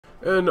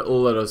and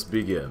let us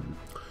begin.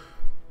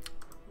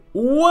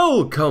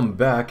 Welcome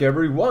back,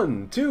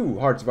 everyone, to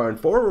Hearts of Iron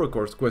 4, of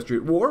course,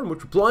 Equestria War, in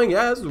which we're playing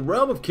as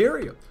Realm of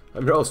Kiria.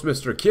 I'm your host,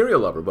 Mr. Kiria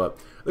Lover, but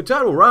the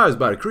tide will rise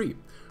by decree.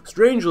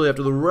 Strangely,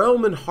 after the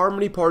Realm and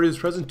Harmony Party's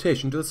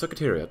presentation to the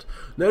Secretariat,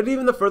 not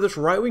even the furthest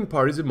right-wing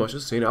parties did much to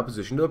say in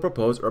opposition to the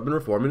proposed Urban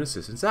Reform and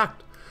Assistance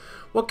Act.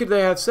 What could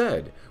they have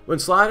said, when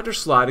slide after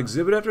slide,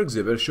 exhibit after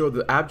exhibit showed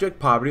the abject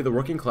poverty of the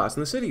working class in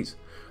the cities?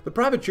 The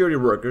private charity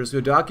workers who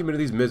had documented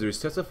these miseries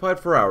testified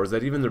for hours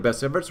that even their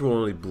best efforts were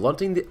only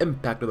blunting the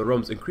impact of the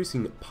realm's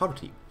increasing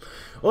poverty.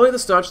 Only the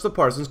staunchest of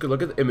parsons could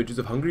look at the images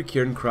of hungry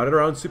Kieran crowded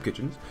around soup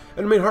kitchens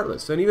and remain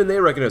heartless, and even they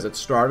recognized that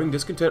starving,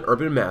 discontent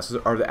urban masses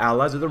are the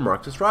allies of their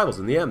Marxist rivals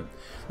in the end.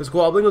 The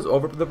squabbling was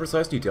over for the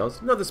precise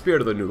details, not the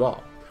spirit of the new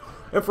law.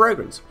 And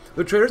fragrance.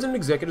 The traders and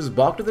executives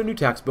balked at their new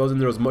tax bills, and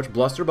there was much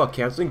bluster about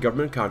canceling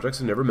government contracts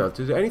that never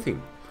amounted to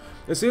anything.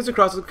 In cities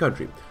across the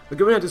country, the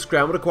government had to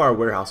scramble to acquire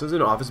warehouses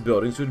and office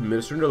buildings to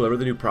administer and deliver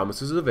the new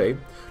promises of aid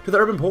to the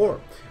urban poor.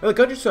 In the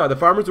countryside, the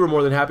farmers were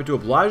more than happy to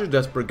oblige a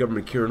desperate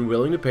government Kieran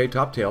willing to pay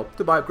top tail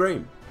to buy up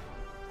grain.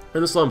 In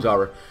the slums,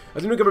 however,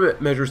 as the new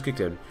government measures kicked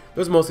in,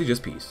 there was mostly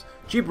just peace.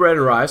 Cheap bread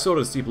and rice sold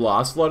at a steep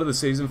loss flooded the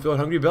cities and filled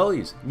hungry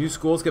bellies. New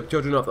schools kept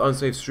children off the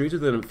unsafe streets.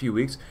 Within a few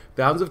weeks,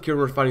 thousands of Kieran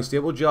were finding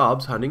stable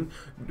jobs, hunting,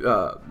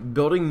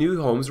 building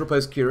new homes to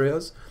replace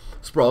Kiria's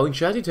sprawling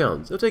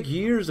shantytowns. It'll take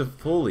years to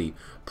fully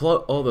pull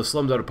all the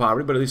slums out of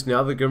poverty, but at least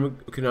now the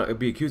government cannot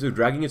be accused of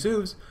dragging its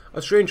hooves.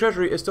 A strained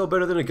treasury is still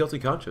better than a guilty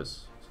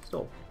conscience.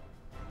 Still.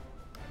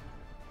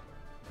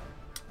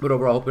 But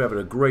overall, I hope you're having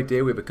a great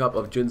day. We have a cup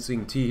of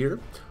ginseng tea here.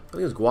 I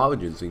think it's guava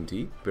ginseng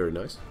tea. Very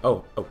nice.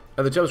 Oh.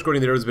 At the time of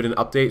scrolling, there has been an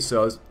update,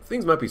 so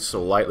things might be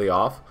slightly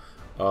off.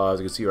 As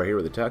you can see right here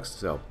with the text.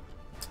 So,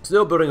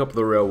 still building up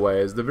the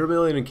railways. The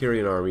Vermilion and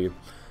Kyrian army.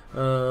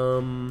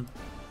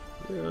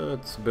 Yeah,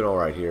 it's been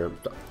alright here.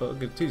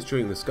 Continues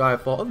shooting the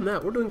skyfall. Other than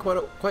that, we're doing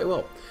quite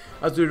well.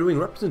 As we're doing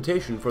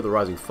representation for the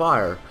Rising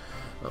Fire,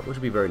 which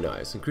would be very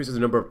nice. Increases the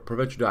number of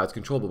provincial diets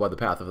controllable by the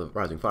path of the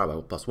Rising Fire by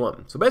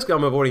 +1. So basically,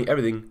 I'm avoiding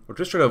everything. We're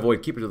just trying to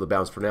avoid keeping to the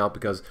balance for now,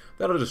 because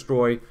that'll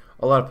destroy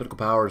a lot of political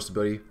power and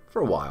stability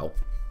for a while.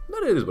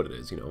 But it is what it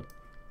is, you know.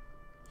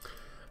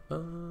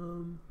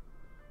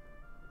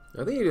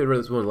 I think you did read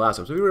this one last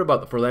time. So if you read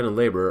about for land and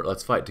labor,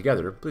 let's fight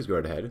together. Please go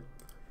right ahead.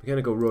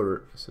 Mechanical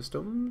rotor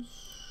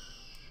systems.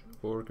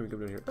 Or can we come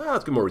down here?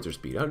 Let's get more research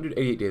speed.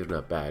 188 days are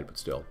not bad, but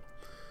still.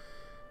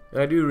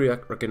 And I do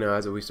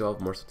recognize that we still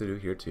have more stuff to do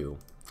here, too.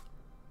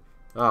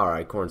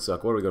 Alright,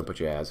 Cornsuck, what are we going to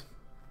put you as?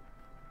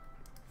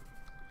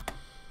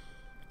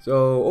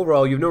 So,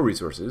 overall, you have no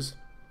resources.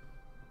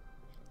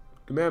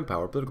 Command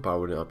power, political power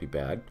would not be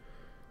bad.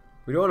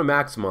 We don't want to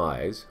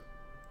maximize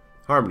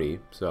harmony,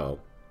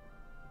 so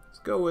let's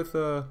go with,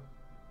 we'll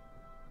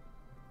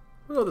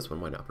go this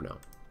one, why not for now?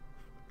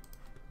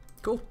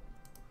 Cool.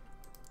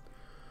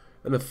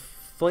 And the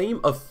flame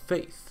of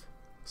faith.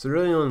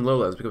 Cerulean and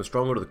lowlands become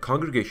stronger to the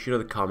congregation of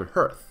the common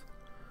hearth.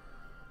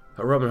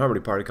 A Realm and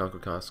Harmony Party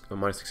conquered cost of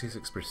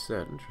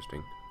 -66%.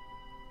 Interesting.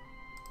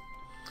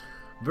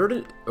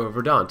 Verdant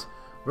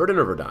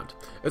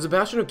is a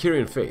bastion of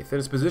Kyrian faith, and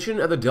its position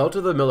at the delta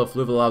of the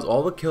Mellifluve allows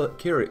all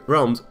the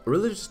realm's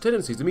religious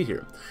tendencies to meet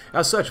here.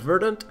 As such,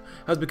 Verdant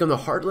has become the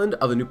heartland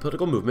of the new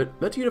political movement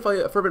meant to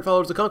unify fervent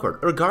followers of the Concord,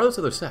 regardless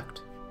of their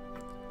sect.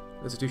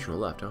 Institutional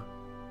left, huh?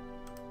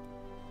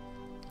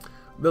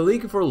 The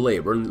League for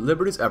Labor and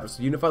Liberty's efforts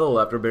to unify the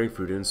left are bearing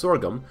fruit in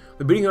Sorghum,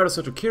 the beating heart of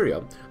Central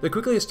Kiria. They're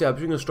quickly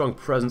establishing a strong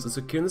presence and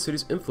securing the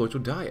city's influential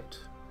diet.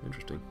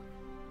 Interesting.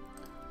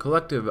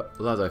 Collective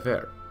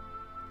laissez-faire.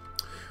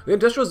 The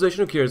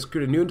industrialization of Kiria has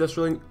created a new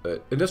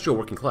industrial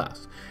working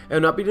class,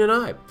 and not be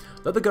denied.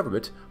 Let the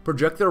government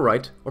protect their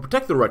right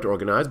to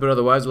organize, but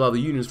otherwise allow the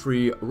unions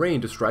free reign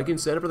to strike and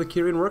stand up for the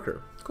Kyrian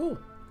worker. Cool.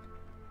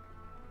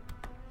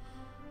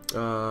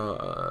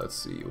 Let's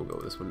see, we'll go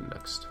with this one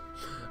next.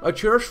 A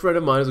cherished friend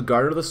of mine is a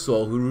gardener of the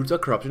soul who roots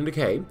out corruption and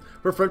decay,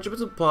 for friendship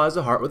supplies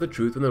the heart with the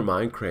truth when their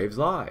mind craves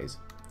lies.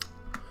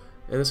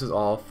 And this is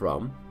all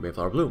from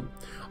Mayflower Bloom.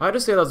 I have to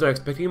say that I was not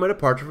expecting my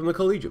departure from the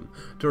Collegium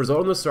to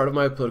result in the start of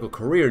my political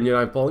career, and yet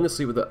I am falling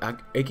asleep with the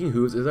aching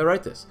hooves as I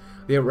write this.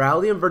 The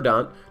rally in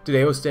Verdant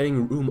today was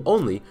standing room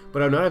only,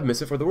 but I would not have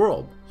missed it for the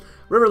world.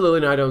 River Lily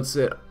and I don't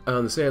sit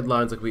on the same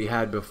lines like we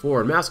had before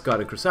in Mascot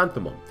and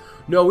Chrysanthemum.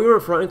 No, we were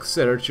front and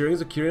center, cheering as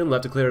the Kyrian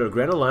left declared a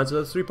grand alliance of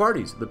the three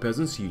parties, the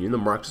Peasants' Union, the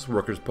Marxist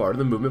Workers' Party,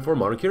 and the Movement for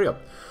Modern Kiria.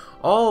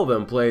 All of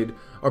them pledged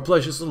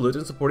to salute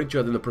and support each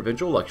other in the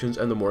provincial elections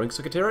and the morning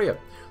secretariat.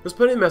 There's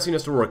plenty of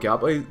messiness to work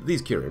out, but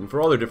these Kyrian,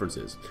 for all their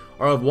differences,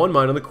 are of one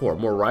mind on the core.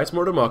 More rights,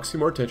 more democracy,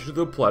 more attention to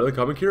the plight of the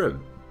common Kyrian.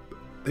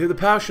 They have the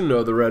passion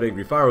of the red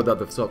angry fire without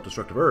the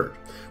self-destructive urge.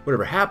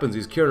 Whatever happens,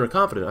 these Kyrian are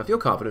confident. I feel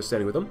confident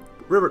standing with them.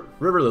 River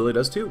Lily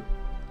does too.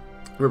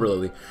 River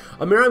Lily.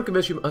 A Miriam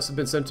commission must have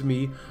been sent to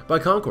me by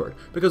Concord,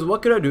 because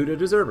what could I do to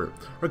deserve her?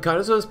 Her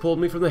kindness has pulled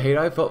me from the hate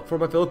I felt for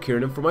my fellow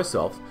Kyrian and for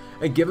myself,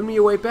 and given me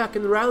a way back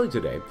in the rally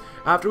today,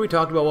 after we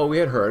talked about what we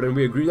had heard, and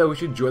we agreed that we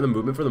should join the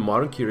movement for the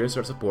modern Kyria and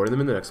start supporting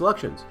them in the next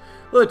elections.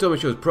 Lily told me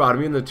she was proud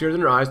of me, and the tears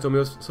in her eyes told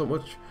me so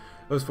much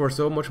was for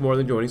so much more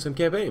than joining some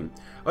campaign.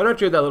 I not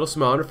trade that little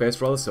smile on her face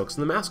for all the silks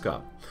and the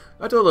mascot.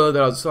 I told Lily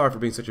that I was sorry for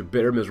being such a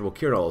bitter, miserable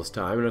Kirin all this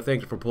time, and I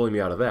thanked her for pulling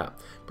me out of that.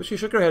 But she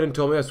shook her head and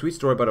told me a sweet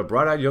story about a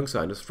bright-eyed young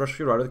scientist,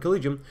 freshly out of the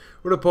Collegium,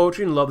 who wrote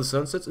poetry and loved the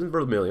sunsets in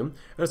Vermilion,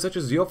 and had such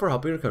a zeal for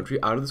helping her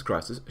country out of this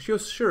crisis she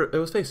was sure it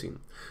was facing.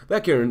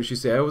 That Kirin, she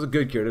said, was a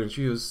good Kirin, and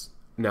she was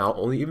now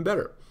only even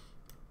better.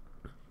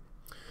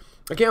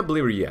 I can't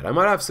believe her yet. I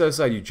might have set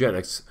aside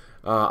eugenics.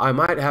 I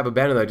might have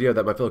abandoned the idea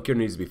that my fellow Kirin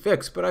needs to be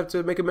fixed, but I have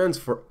to make amends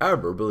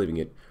forever believing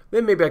it.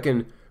 Then maybe I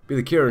can be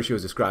the Kirin she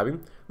was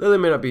describing. Lily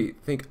may not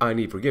think I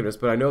need forgiveness,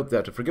 but I know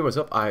that to forgive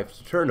myself, I have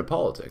to turn to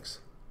politics.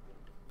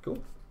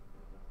 Cool.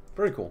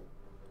 Very cool.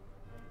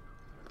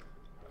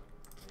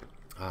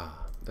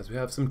 As we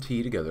have some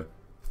tea together.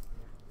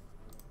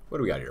 What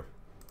do we got here?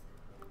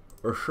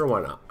 Or sure,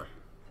 why not?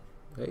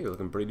 Hey, you're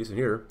looking pretty decent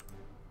here.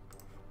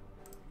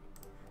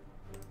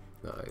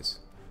 Nice.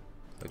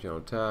 General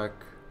attack.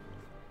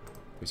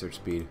 Research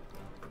speed.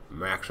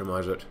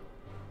 Maximize it.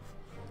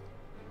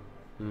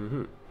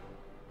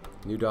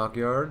 New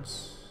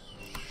dockyards?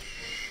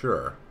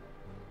 Sure.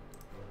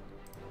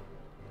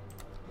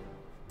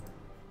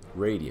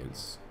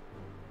 Radiance.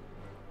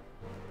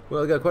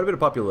 Well, they got quite a bit of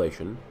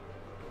population.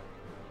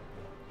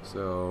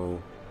 So,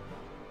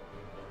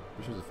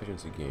 resource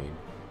efficiency gain.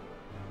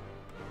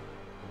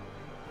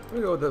 I'm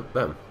gonna go with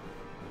them.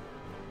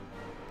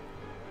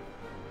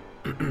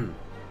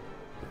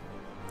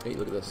 Hey,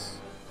 look at this.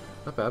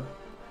 Not bad. Do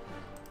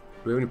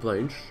we have any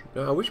planes?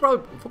 No, we should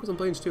probably focus on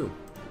planes too.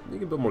 You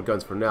can build more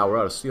guns for now. We're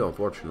out of steel,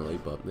 unfortunately,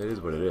 but it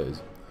is what it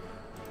is.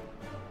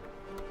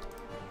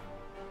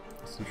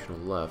 Institutional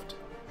left.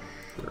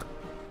 Sure.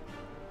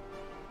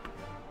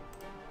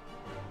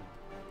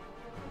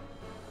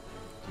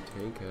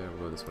 Tank?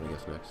 We'll go this one, I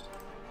guess, next.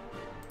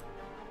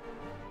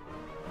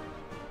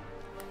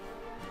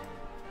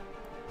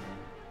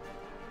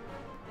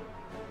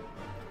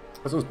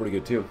 This one's pretty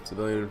good too.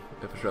 Civilian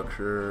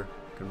infrastructure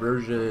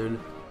conversion.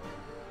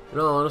 In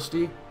all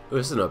honesty,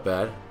 this is not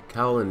bad.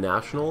 Cowlin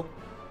National.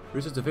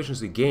 Resource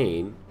efficiency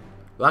gain.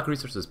 Lack of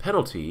resources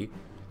penalty.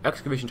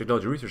 Excavation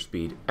technology research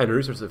speed. And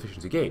resource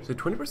efficiency gain. So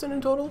 20% in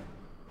total?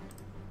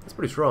 That's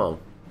pretty strong.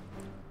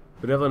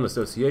 Benevolent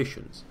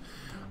associations.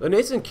 The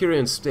nascent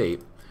Kirian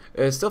state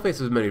still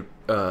faces many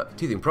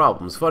teething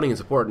problems, funding and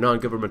support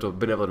non-governmental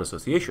benevolent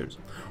associations.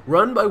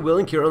 Run by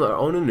willing Kirin on their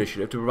own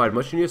initiative to provide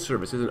much-needed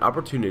services and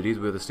opportunities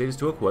where the state is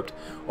too equipped,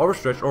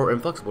 overstretched, or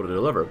inflexible to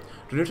deliver,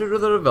 to nurture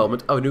the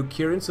development of a new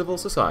Kirin civil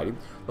society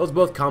that holds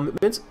both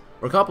complements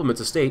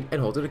the state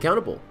and holds it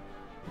accountable.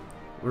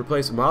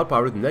 Replace mild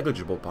poverty with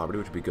negligible poverty,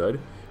 which would be good.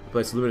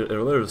 Replace limited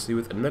illiteracy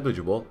with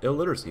negligible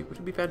illiteracy, which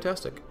would be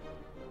fantastic.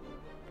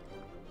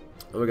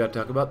 And we got to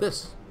talk about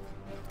this.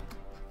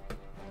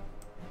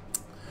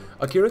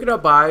 A Kirin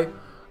cannot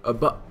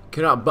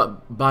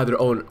but by their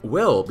own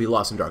will be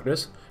lost in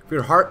darkness, for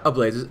your heart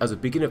ablazes as a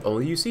beacon if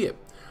only you see it.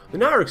 The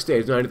Nayaric state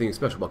is not anything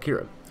special about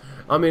Kirin.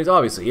 I mean, it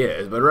obviously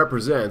is, but it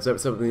represents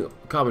something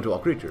common to all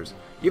creatures.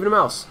 Even a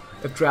mouse,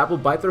 if trapped, will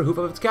bite the hoof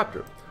of its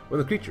captor. When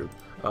the creature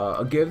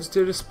gives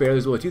to despair,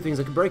 there's only two things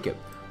that can break it: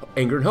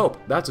 anger and hope.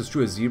 That's as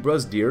true of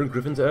zebras, deer, and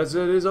griffins as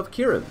it is of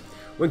Kirin.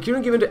 When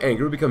Kirin give in to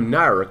anger, we become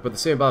Nayaric, but the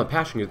same violent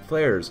passion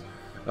flares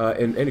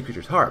in any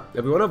creature's heart.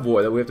 If we want to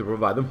avoid that, we have to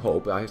provide them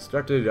hope. I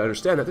started to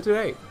understand that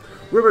today.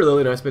 River,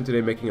 Lily, and I spent today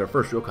making our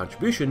first real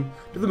contribution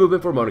to the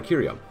movement for Realm of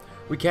Kiria.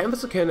 We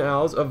canvassed the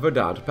canals of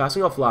Verdant,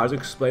 passing off flyers and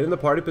explaining the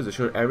party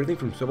position on everything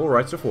from civil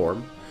rights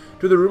reform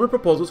to the rumored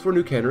proposals for a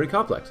new cannery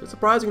complex. It's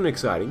surprising and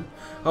exciting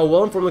how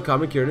well informed the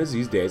common Kirin is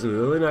these days,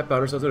 and Lily and I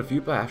found ourselves in a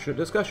few passionate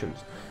discussions.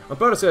 I'm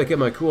proud to say I kept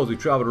my cool as we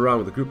traveled around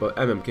with a group of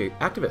MMK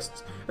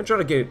activists and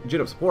tried to gin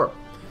up support.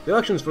 The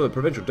elections for the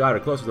provincial diet are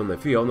closer than they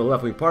feel, and the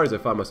left-wing parties I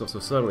find myself so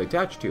suddenly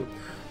attached to,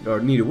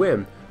 or need to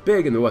win,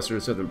 big in the western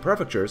and southern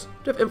prefectures,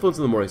 to have influence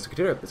in the morning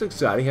secretariat. It's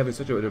exciting having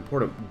such an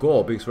important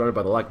goal, being surrounded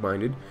by the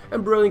like-minded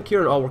and brilliant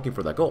Kirin all working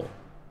for that goal.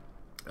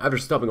 After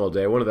stumping all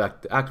day, one of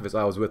the activists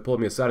I was with pulled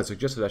me aside and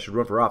suggested I should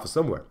run for office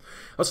somewhere.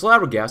 I was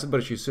flabbergasted,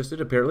 but she insisted.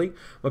 Apparently,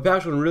 my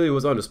passion really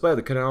was on display at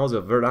the canals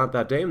of Verdant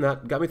that day, and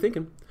that got me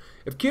thinking.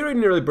 If Kirin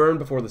nearly burned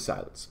before the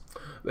silence,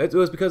 it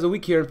was because a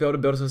weak Kirin failed to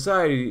build a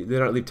society that did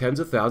not leave tens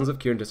of thousands of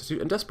Kirin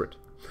destitute and desperate.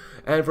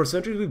 And for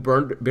centuries we've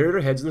buried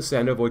our heads in the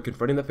sand to avoid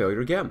confronting that failure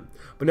again.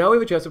 But now we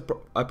have a chance of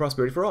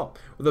prosperity for all,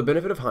 with the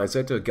benefit of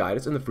hindsight to guide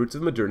us and the fruits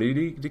of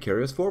modernity to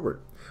carry us forward.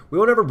 We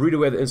won't ever breed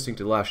away the instinct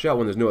to lash out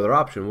when there's no other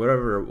option,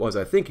 whatever was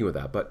I thinking with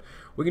that, but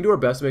we can do our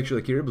best to make sure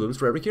the Kiria blooms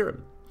for every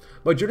Kirin.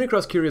 My journey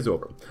across Kiria is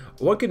over.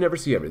 One can never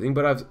see everything,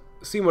 but I've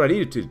seen what I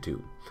needed to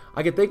do.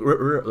 I can thank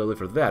Lily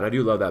for that, and I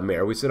do love that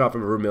mare. We set off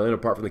from Vermilion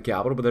apart from the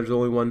capital, but there's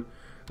only one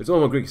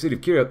Greek city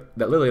of Kiria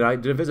that Lily and I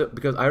didn't visit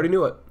because I already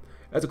knew it.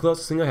 That's the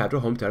closest thing I have to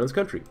a hometown in this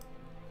country.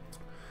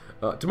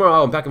 Tomorrow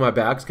I'll unpack my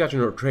bags,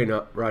 catching a train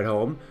ride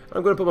home, and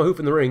I'm going to put my hoof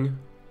in the ring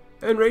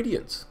and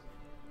Radiance.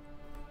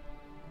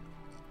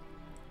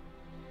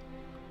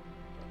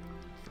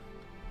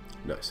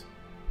 Nice.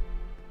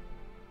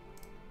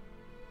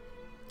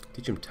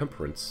 Teach him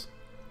temperance.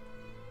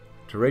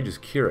 To rage is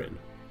Kirin.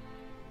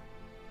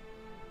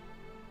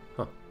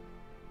 Huh.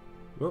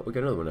 Well, we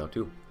got another one now,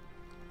 too.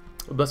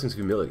 Blessings of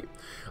humility.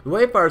 The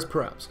Hoi4 is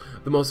perhaps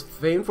the most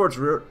famed for its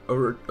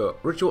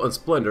ritual and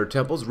splendor.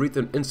 Temples wreathed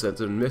in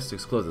incense and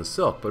mystics clothed in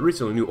silk, but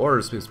recently new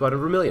orders have been spotted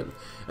in vermilion,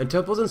 and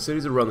temples and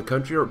cities around the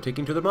country are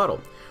taking to their model.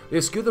 They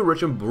eschew the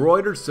rich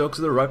embroidered silks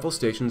of their rightful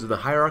stations in the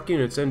hierarchy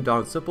and instead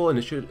don simple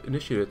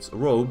initiates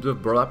robes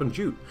of burlap and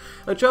jute,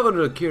 and travel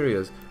into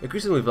Kiria's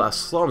increasingly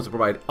vast slums to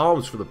provide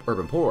alms for the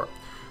urban poor.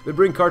 They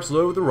bring carts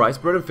loaded with rice,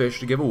 bread, and fish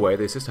to give away.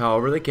 They assist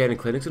however they can in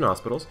clinics and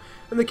hospitals,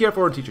 and they care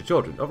for and teach the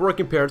children of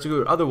working parents who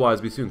would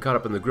otherwise be soon caught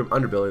up in the grim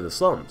underbelly of the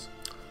slums.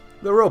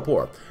 The rural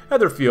poor had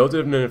their fields,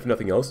 and if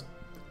nothing else,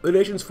 the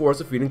nation's forced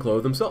to feed and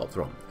clothe themselves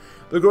from.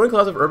 The growing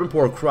class of urban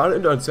poor crowded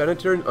into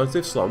unsanitary and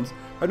unsafe slums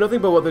had nothing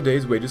but what the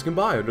day's wages can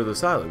buy under the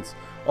silence.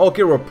 All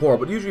Kiria were poor,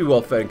 but usually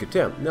well-fed and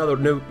content. Now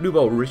the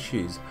nouveau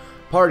riches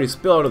parties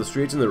spill out of the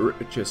streets in the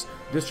richest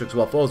districts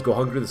while foes go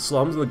hungry to the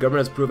slums, and the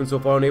government has proven so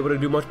far unable to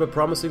do much but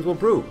promise things will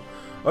improve.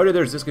 Already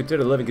there is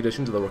discontented living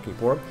conditions of the working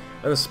poor,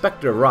 and the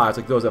specter of riots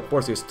like those that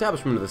force the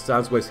establishment of the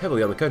slums weighs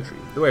heavily on the country.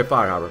 The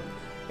Hoi4, however,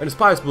 and its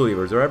pious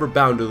believers are ever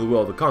bound to the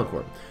will of the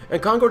Concord,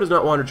 and Concord does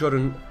not will her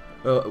children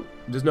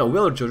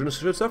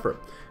should suffer.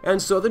 And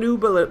so the new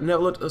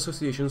benevolent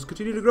associations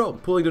continue to grow,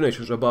 pulling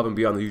donations above and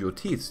beyond the usual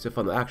teeths to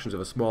fund the actions of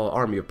a small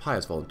army of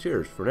pious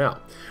volunteers for now.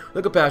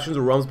 The compassion is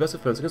the realm's best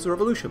defense against the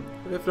revolution.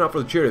 If not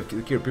for the charity of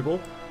the Kiria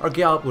people, our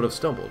gallop would have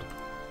stumbled.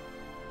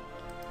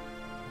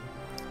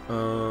 I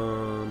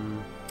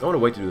want to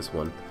wait to do this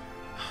one.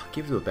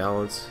 Keep it to the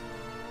balance.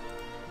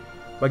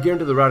 By gearing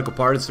to the radical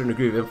party, a certain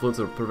degree of influence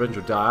of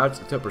provincial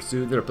diodes, attempt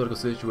pursued, then our political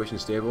situation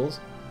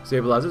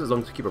stabilizes as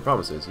long as we keep our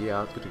promises.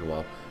 Yeah, it's going to take a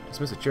while.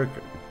 Dismiss the chair.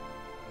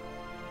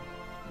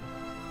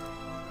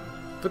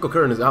 Fickle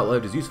Curran has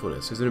outlived his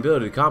usefulness. His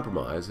inability to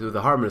compromise with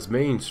the harmonist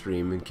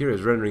mainstream in Kiria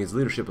is rendering his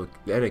leadership of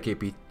the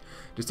NAKP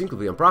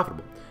distinctively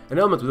unprofitable, and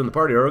elements within the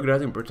party are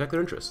organizing to protect their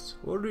interests.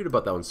 We'll read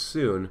about that one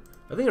soon.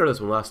 I think I read this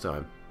one last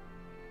time.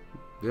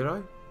 Did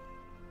I?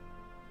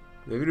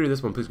 If you read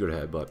this one, please go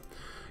ahead, but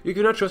you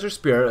cannot trust your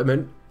spirit.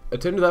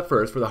 Attend to that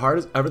first, for the heart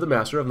is ever the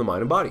master of the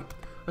mind and body.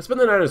 I spent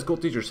the night at a school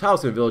teacher's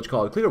house in a village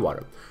called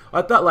Clearwater.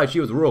 I thought like she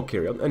was rural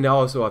Kiria, and now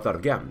also I thought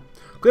of Gavin.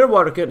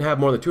 Clearwater can't have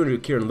more than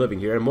 200 Kirin living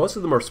here, and most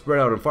of them are spread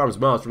out on farms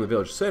miles from the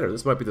village center.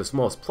 This might be the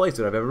smallest place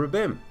that I've ever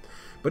been.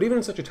 But even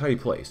in such a tiny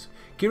place,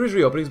 Kiria's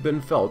reopening has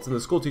been felt, and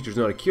the school teacher is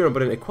not a Kirin,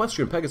 but an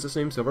Equestrian Pegasus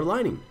named Silver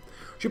Lining.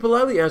 She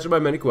politely answered my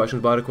many questions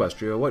about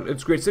Equestria, what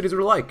its great cities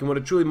were like, and what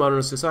a truly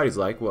modern society is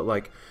like,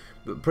 what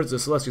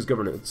Princess Celestia's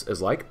governance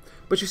is like.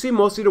 But she seemed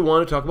mostly to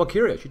want to talk about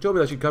Kiria. She told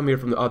me that she'd come here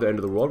from the other end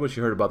of the world when she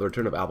heard about the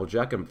return of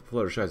Applejack and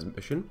Fluttershy's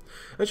mission,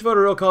 and she felt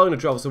a real calling to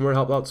travel somewhere and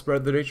help out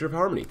spread the nature of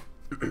harmony.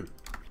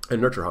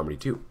 And nurture harmony,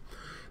 too.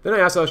 Then I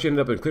asked how she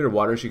ended up in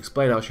Clearwater, and she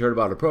explained how she heard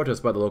about a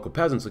protest by the local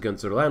peasants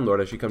against their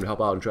landlord as she come to help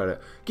out and try to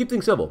keep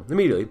things civil.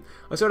 Immediately,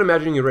 I started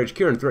imagining a raged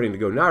Kirin threatening to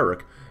go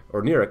Nyrek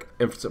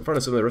in front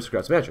of some of the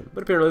aristocrats' mansion.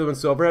 But apparently, when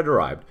Silver had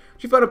arrived,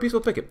 she found a peaceful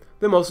picket.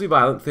 The mostly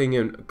violent thing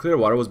in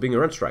Clearwater was being a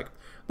rent strike.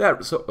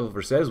 That,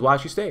 Silver said, is why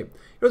she stayed.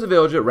 It was a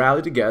village that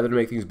rallied together to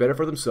make things better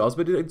for themselves,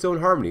 but in its own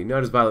harmony,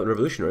 not as violent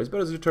revolutionaries,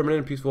 but as determined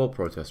and peaceful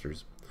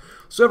protesters.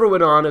 Silver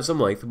went on at some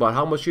length about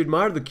how much she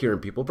admired the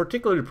Kirin people,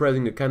 particularly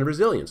praising the kind of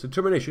resilience,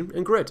 determination,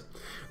 and grit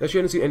that she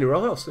hadn't seen anywhere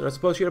else, and I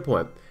suppose she had a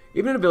point.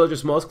 Even in a village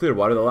as small as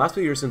Clearwater, the last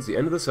few years since the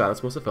end of the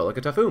silence must have felt like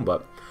a typhoon,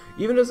 but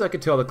even as I could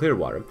tell that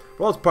Clearwater,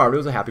 for all its poverty,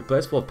 was a happy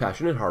place full of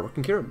passion and hard work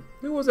and Kirin.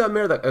 Who was that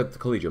mayor at the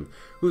Collegium,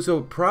 who so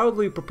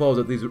proudly proposed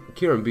that these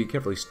Kirin be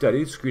carefully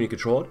studied, screened, and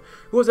controlled?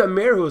 Who was that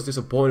mayor who was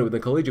disappointed when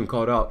the Collegium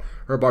called out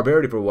her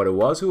barbarity for what it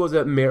was? Who was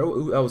that mayor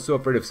who was so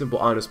afraid of simple,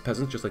 honest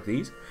peasants just like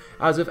these,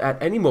 as if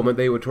at any moment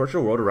they would torture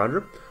the world around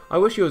her? I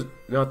wish she was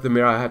not the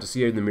mayor I had to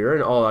see in the mirror,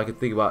 and all I could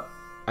think about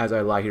as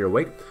I lie here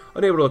awake,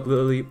 unable to look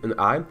Lily in the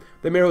eye.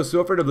 The mayor was so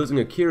afraid of losing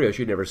a Kiria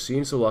she had never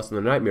seen, so lost in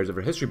the nightmares of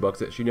her history books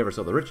that she never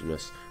saw the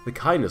richness, the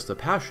kindness, the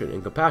passion,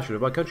 and compassion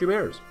of my country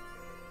mayors.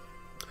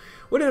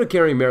 What did a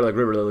caring mayor like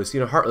River Lily see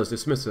in a heartless,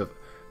 dismissive,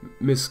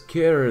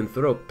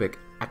 misanthropic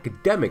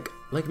academic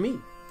like me?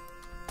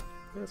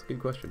 That's a good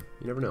question.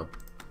 You never know.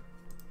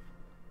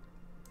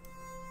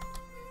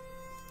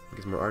 I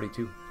guess more arty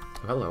too.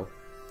 Oh, hello.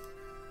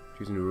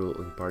 Choose a new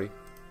ruling party.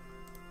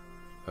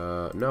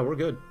 No, we're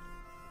good.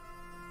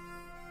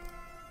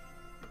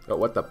 Oh,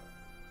 what the?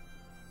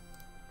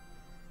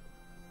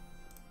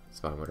 It's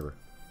fine, whatever.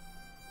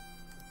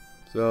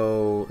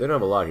 So, they don't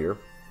have a lot here.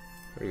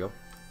 There you go.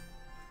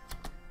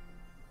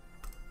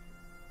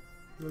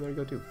 Oh, there you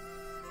go, too.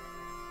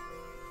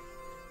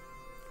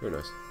 Very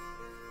nice.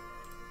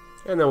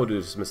 And then we'll do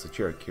dismiss the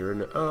chair,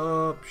 Kieran.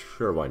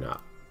 Sure, why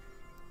not?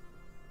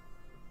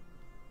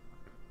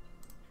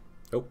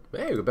 Oh,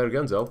 hey, we got better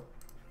guns, though.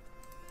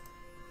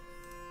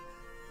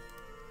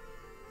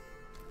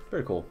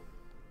 Very cool.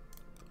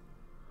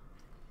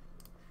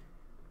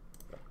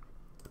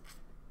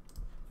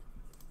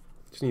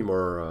 Just need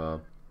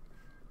more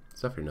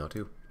stuff here now,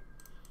 too.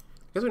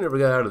 I guess we never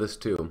got out of this,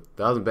 too.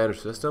 1,000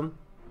 banished system.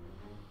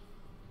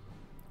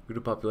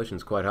 Voodoo population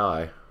is quite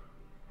high.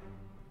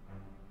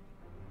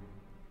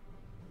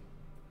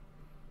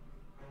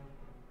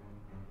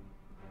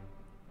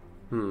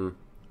 Yeah,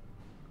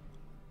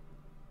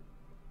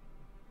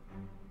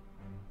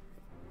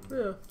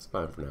 it's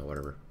fine for now,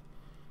 whatever.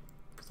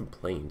 Some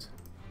planes.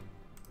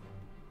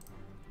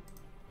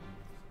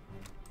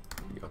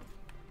 There you go.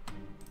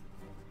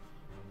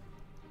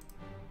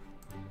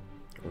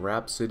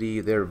 Rhapsody,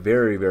 they're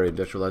very, very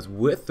industrialized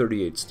with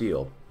 38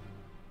 steel.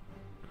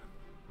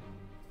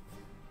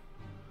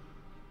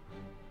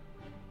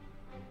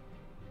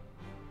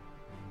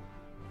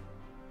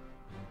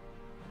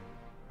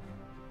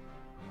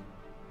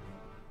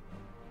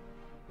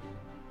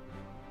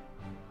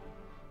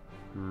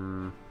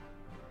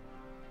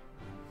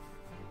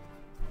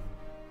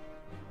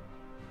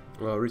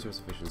 Well, resource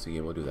efficiency,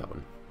 and we'll do that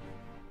one.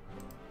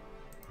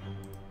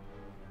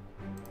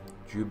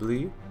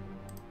 Jubilee.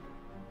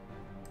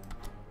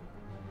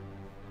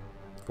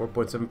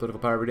 4.7 political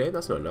power every day?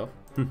 That's not enough.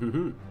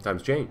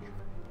 Times change.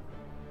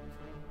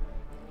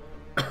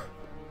 I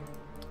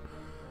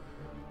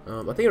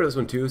think I read this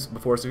one too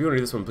before, so if you want to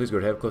read this one, please go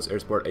ahead. Close Air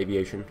Sport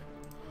Aviation.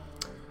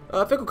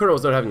 Fickle Colonel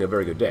was not having a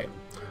very good day.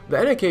 The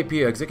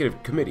NAKP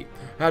Executive Committee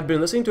had been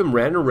listening to him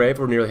rant and rave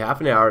for nearly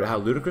half an hour at how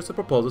ludicrous the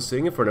proposal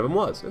sitting in front of him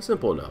was. It's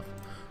simple enough.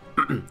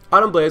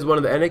 Autumn Blaze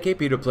wanted the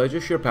NAKP to pledge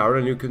his sheer power to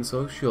a new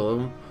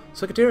consortium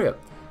secretariat.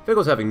 Fickle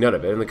was having none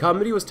of it, and the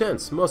committee was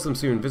tense. Most of them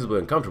seemed visibly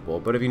uncomfortable,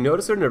 but if he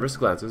noticed their nervous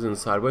glances and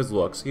sideways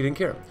looks, he didn't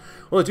care.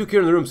 Only two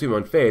Kieran in the room seemed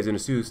unfazed, and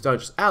his two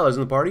staunchest allies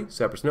in the party,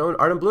 Cypress Snow and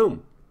Arden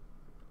Bloom.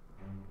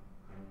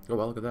 Oh,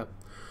 well, look at that.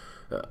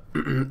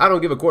 I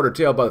don't give a quarter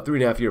tail about the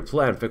 3.5-year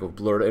plan, Fickle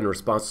blurted in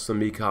response to some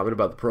meek comment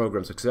about the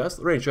program's success.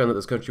 The rain shined at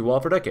this country wall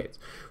for decades.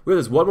 We had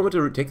this one moment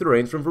to take the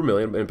reins from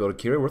Vermilion and build a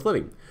Kiria worth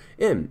living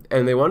in,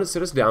 and they wanted to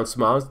sit us down,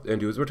 smile, and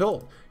do as we're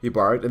told. He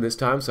barked, and this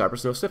time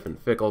Cypress Snow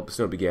stiffened. Fickle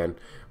Snow began,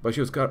 but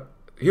he was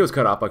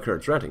cut off by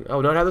Kurt's ranting. I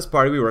will not have this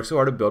party we worked so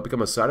hard to build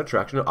become a side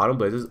attraction of Autumn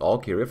Blaze's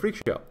all-Kiria freak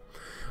show.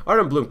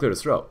 Arden Bloom cleared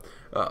his throat.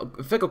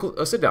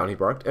 Fickle, sit down, he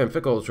barked, and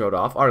Fickle showed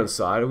off. Arden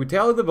sighed. We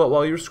tallied the vote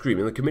while you were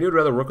screaming. The committee would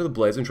rather work with the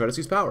Blaze than try to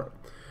seize power.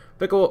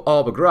 Fickle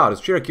all but growled.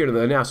 As chair of Kieran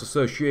of the National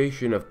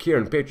Association of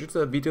Kieran Patriots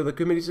vetoed the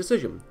committee's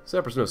decision.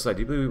 Cypress Snow sighed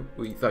deeply.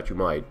 We thought you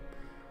might.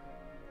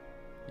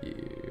 Yeah.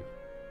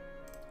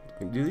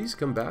 Do these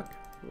come back?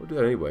 We'll do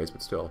that anyways,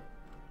 but still.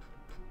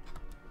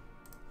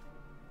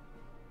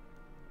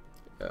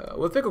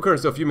 With Fickle Current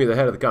still fuming at the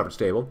head of the conference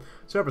table,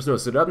 Cypress Snow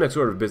stood up. Next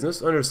order of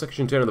business, under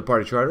Section 10 of the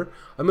party charter,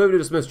 I move to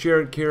dismiss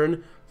Chair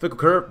Kieran Fickle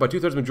Current by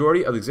 2/3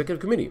 majority of the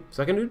executive committee.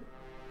 Seconded.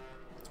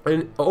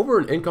 And over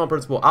an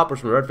incomprehensible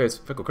outburst from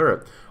red-faced Fickle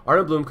Current,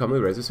 Arden Bloom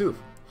calmly raised his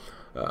hoof.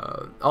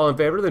 All in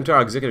favor, the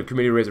entire executive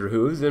committee raised their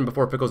hooves. Then,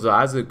 before Fickle's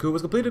eyes, the coup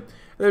was completed,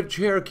 and the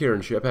chair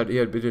Kieranship had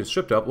been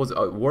stripped up was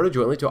awarded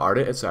jointly to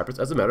Ardent and Cypress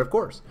as a matter of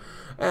course.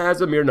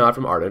 As a mere nod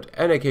from Ardent,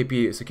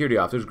 NAKP security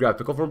officers grabbed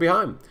Fickle from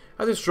behind.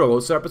 As they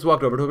struggled, Cypress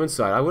walked over to him and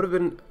sighed. I would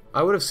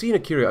have seen a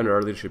Kiria under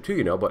our leadership too,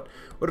 you know, but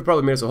would have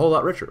probably made us a whole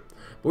lot richer.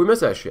 But we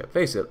missed that shit.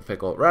 Face it,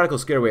 Fickle.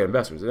 Radicals scare away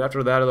investors. And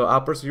after that little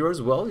outburst of yours,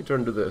 well, he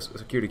turned to the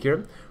security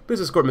Kieran.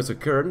 Please escort Mr.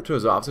 Curran to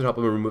his office and help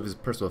him remove his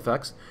personal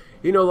effects.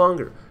 He no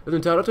longer is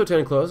entitled to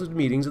attend closed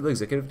meetings of the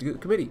executive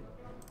committee.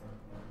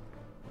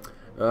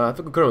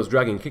 Fickle Curran was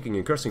dragging, kicking,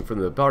 and cursing from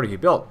the party he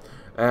built,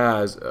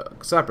 as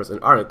Cypress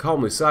and Ardent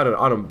calmly sided on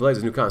Autumn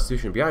Blaze's new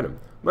constitution behind him.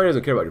 Money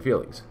doesn't care about your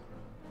feelings.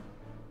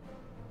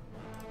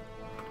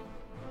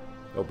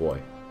 Oh boy.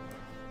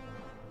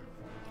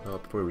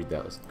 Before we read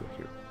that, let's go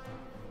here.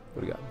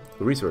 What do we got?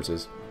 The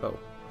resources. Oh.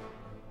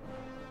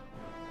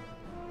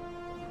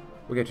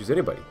 We can't choose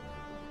anybody.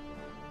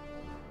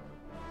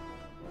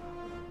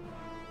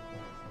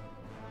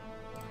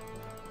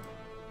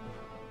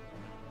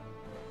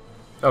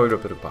 Oh, we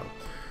don't put a bottom.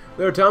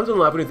 There are times in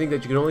life when you think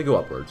that you can only go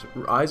upwards,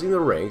 rising the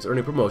ranks,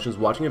 earning promotions,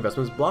 watching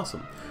investments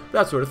blossom,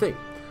 that sort of thing.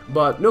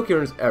 But no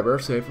Kieran is ever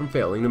safe from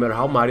failing, no matter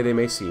how mighty they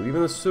may seem.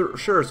 Even the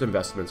surest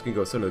investments can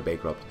go suddenly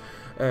bankrupt.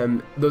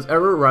 And those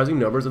ever-rising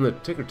numbers on the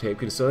ticker tape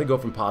can suddenly go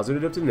from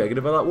positive to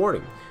negative without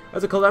warning.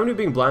 As a calamity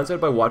being blindsided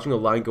by watching a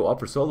line go up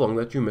for so long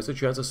that you miss a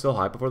chance to sell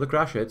high before the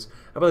crash hits,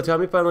 and by the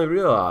time you finally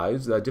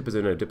realize that dip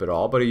isn't a dip at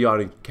all, but a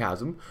yawning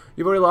chasm,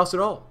 you've already lost it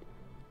all.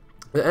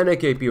 The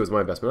NAKP was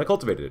my investment. I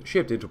cultivated it,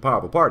 shaped it into a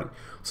powerful party,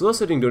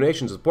 soliciting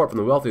donations and support from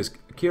the wealthiest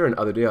Kieran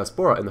of the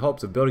diaspora in the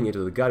hopes of building into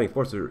the guiding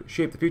force to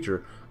shape the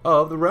future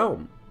of the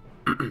realm.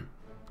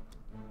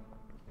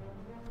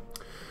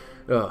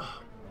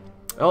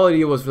 All I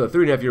needed was for the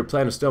 3.5-year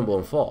plan to stumble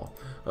and fall.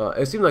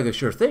 It seemed like a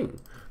sure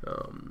thing.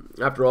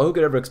 After all, who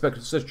could ever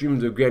expect such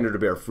dreams of grandeur to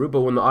bear fruit?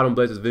 But when the Autumn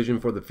Blaze's vision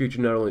for the future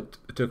not only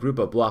took root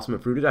but blossomed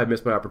and fruited, I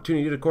missed my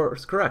opportunity to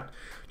course correct.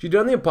 She'd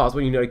done the impossible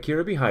and united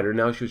Kiria behind her.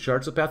 Now she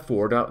charts the path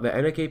forward. Now the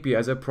NAKP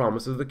has a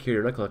promise of the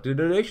Kiria I collected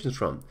donations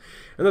from.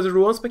 And there's a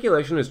rule on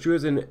speculation as true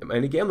as in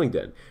any gambling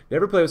den.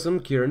 Never play with some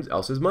Kieran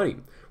else's money.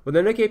 When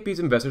the NAKP's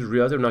investors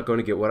realized they're not going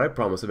to get what I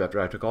promised them after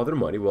I took all their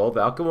money, well,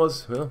 the outcome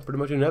was, well, pretty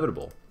much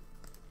inevitable.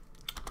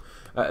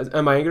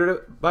 Am I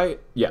angered by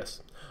it?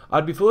 Yes.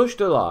 I'd be foolish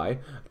to lie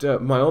to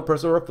my own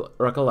personal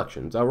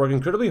recollections. I worked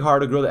incredibly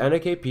hard to grow the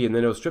NAKP, and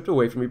then it was stripped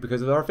away from me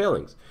because of our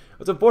failings.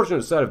 It's an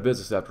unfortunate side of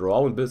business, after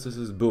all. When business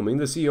is booming,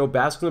 the CEO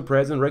basks in the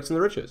praise and rakes in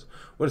the riches.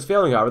 When it's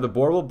failing, however, the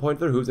board will point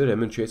their hooves at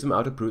him and chase him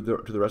out to prove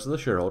to the rest of the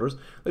shareholders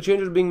that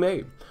changes are being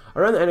made. I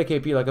ran the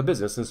NAKP like a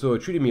business, and so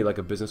it treated me like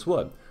a business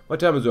would. My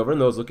time is over, and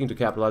those looking to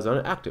capitalize on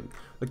it acted.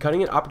 The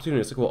cunning and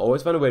opportunistic will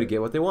always find a way to get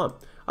what they want.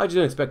 I just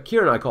didn't expect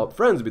Kier and I, call it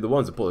friends, to be the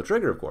ones to pull the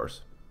trigger, of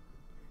course.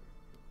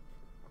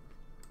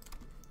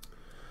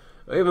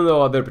 Even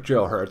though their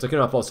betrayal hurts, I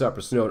cannot fall separate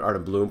for Snow and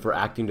Ardent Bloom for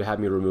acting to have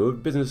me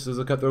removed. Business is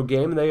a cutthroat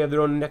game, and they have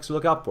their own necks to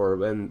look out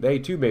for, and they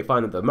too may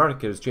find that the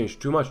market has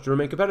changed too much to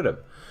remain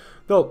competitive.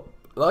 Though,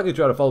 likely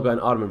try to follow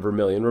behind Autumn and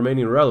Vermilion,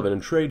 remaining relevant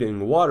and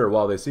trading water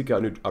while they seek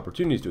out new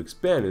opportunities to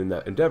expand in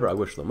that endeavor, I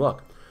wish them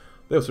luck.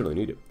 They'll certainly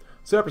need it.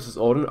 Cypress is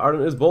old and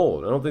Ardent is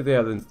bold. I don't think they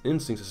have the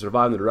instincts to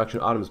survive in the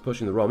direction Autumn is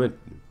pushing the realm in.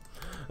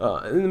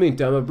 In the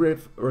meantime, a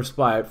brief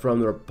respite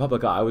from the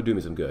public eye would do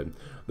me some good.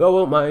 Though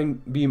I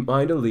won't be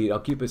mine to lead, I'll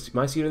keep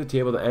my seat at the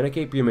table at the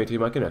NAKP and maintain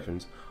my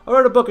connections. I'll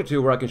write a book or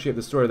two where I can shape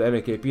the story of the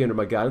NAKP under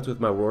my guidance with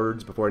my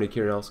words before any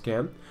Kieran else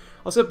can.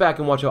 I'll sit back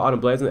and watch how Autumn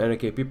Blades and the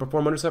NAKP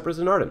perform under Cypress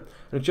and Ardent.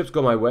 And if chips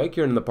go my way,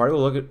 Kieran and the party will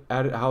look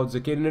at it how it's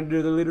decaying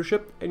into their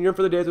leadership and yearn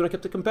for the days when I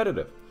kept it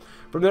competitive.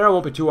 From there, I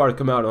won't be too hard to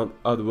come out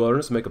of the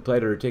wilderness and make a play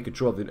to take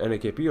control of the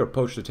NAKP or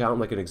poach the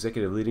talent like an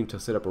executive leading to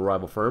set up a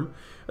rival firm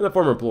in the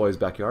former employer's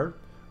backyard.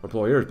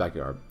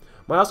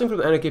 My ousting from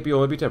the NAKP will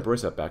only be a temporary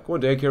setback. One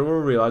day, Kieran will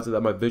realize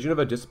that my vision of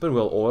a disciplined,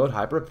 well-oiled,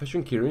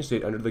 hyper-efficient Kieran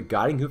state under the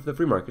guiding hoof of the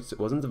free markets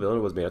wasn't the villain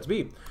it was made out to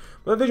be.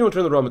 My vision will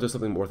turn the realm into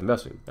something worth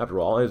investing. After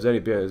all, as any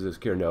business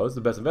Kieran knows,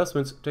 the best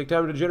investments take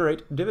time to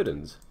generate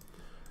dividends.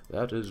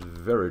 That is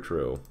very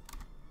true.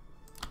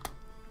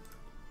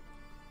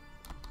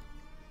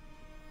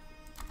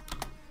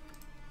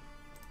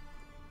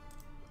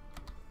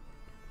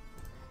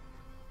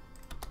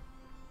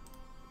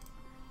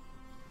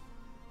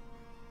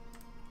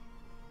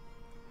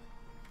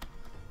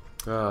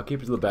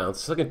 Keep it to the balance.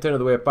 The second tenet of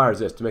the way of fire is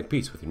this: to make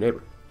peace with your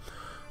neighbor.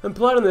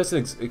 Implied in this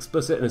and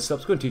explicit in his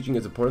subsequent teaching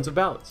is the importance of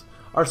balance.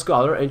 Our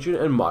scholar, ancient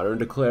and modern,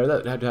 declare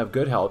that to have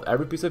good health,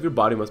 every piece of your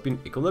body must be in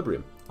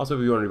equilibrium. Also,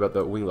 if you wonder about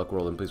the wing luck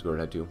world, then please go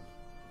ahead too.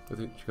 I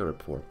think you covered it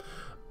before.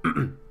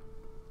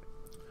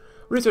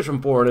 Research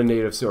from foreign and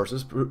native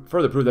sources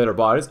further prove that our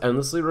bodies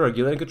endlessly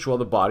regulate and control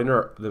the body and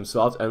are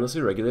themselves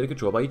endlessly regulated and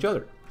controlled by each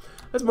other.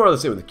 That's more or less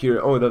the same with the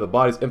Kiria, only that the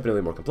body is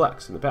infinitely more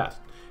complex in the past.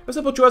 A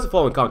simple choice of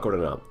following Concord or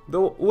not. The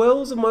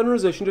wills of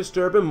modernization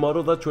disturb and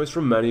muddle that choice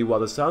from many,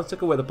 while the sounds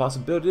take away the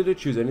possibility to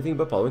choose anything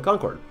but following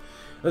Concord. In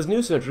this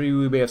new century,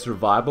 we may have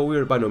survived, but we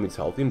are by no means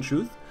healthy. In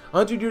truth,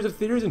 100 years of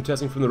theories and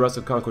testing from the rest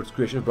of Concord's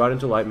creation have brought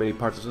into light many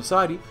parts of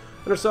society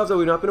and ourselves that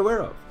we've not been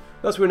aware of.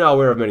 Thus, we are now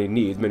aware of many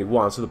needs, many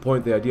wants, to the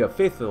point the idea of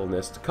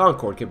faithfulness to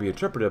Concord can be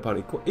interpreted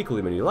upon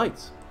equally many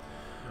lights.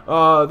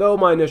 Though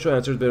my initial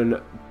answer has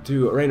been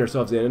to rein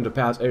ourselves in and to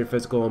pass every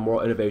physical and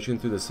moral innovation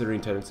through the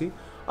serene tendency,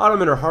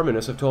 Autumn and her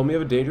harmonists have told me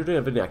of a danger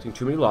of enacting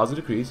too many laws and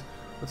decrees,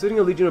 of setting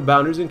a legion of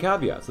boundaries and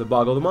caveats that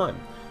boggle the mind.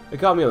 They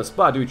caught me on the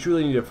spot. Do we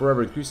truly need a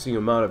forever increasing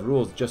amount of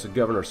rules just to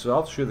govern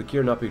ourselves? Should the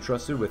Kier not be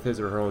trusted with his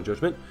or her own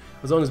judgment,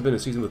 as long as it's been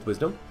seasoned with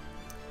wisdom?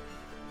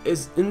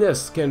 In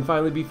this can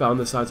finally be found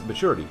the signs of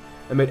maturity,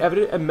 and made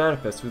evident and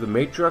manifest through the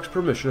matriarch's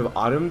permission of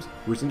Autumn's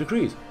recent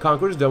decrees.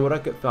 Concord has done what I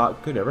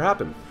thought could never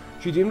happen.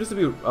 She deemed us to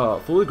be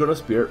fully grown of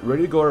spirit,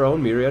 ready to go our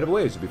own myriad of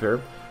ways, to be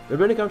fair. There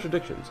are many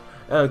contradictions,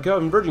 and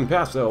converging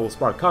paths that will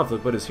spark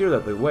conflict, but it's here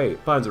that the way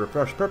finds a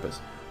refreshed purpose,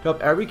 to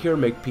help every Kier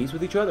make peace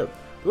with each other.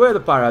 The way of the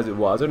fire as it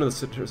was, under the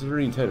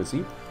serene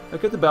tendency, I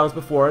kept the balance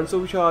before, and so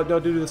we shall now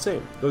do the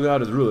same, though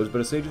not as rulers,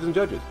 but as sages and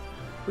judges.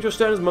 We shall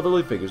stand as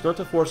motherly figures, not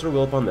to force our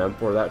will upon them,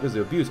 for that is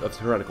the abuse of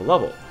tyrannical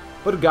level,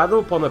 but to guide them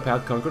upon the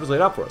path Concord has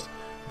laid out for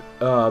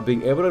us,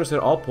 being able to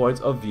understand all points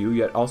of view,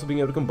 yet also being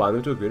able to combine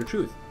them to a greater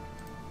truth.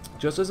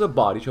 Just as a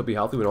body shall be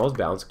healthy when all is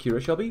balanced,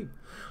 Kiria shall be.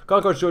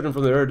 Concord's children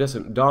from the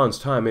iridescent dawn's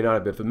time may not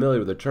have been familiar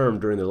with the term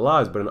during their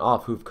lives, but an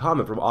off-hoof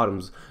comment from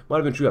Autumn's might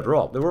have been true after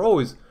all. They were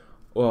always,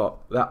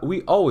 that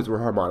we always were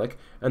harmonic,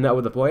 and that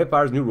with the Hoi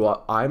Fire's new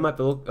rule, I and my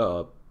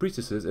fellow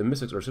priestesses and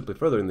mystics are simply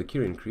furthering the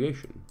Kirian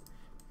creation.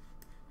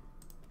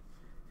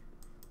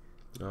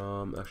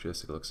 Actually,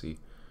 let's take a look. See.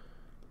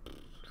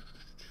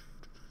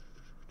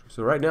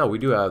 So right now we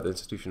do have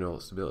institutional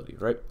stability,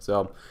 right?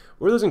 So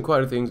we're losing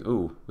quite a things.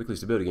 Ooh, weekly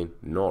stability gain,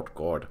 not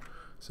good.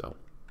 So.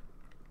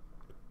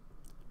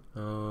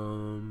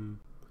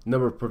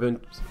 Number of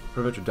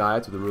provincial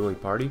diets with the ruling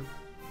party.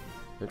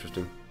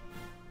 Interesting.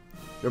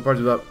 Number of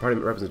parties without party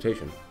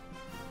representation.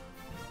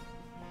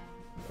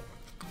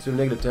 So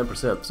negative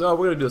 10%. So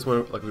we're gonna do this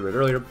one like we read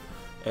earlier.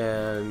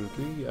 And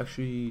can we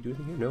actually do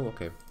anything here? No.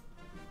 Okay.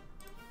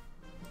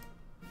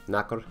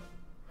 Not good.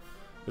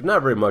 There's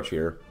not very much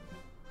here.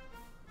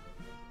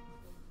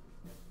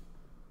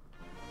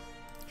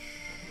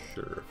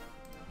 Sure.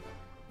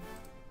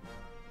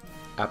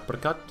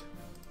 Apricot.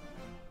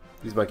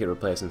 These might get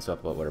replaced and stuff,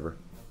 but whatever.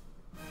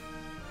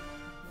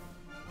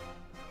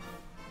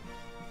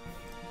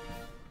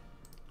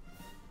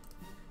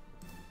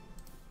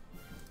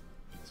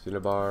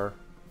 Cinnabar.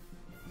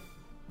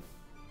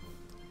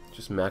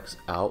 Just max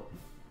out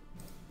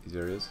these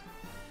areas.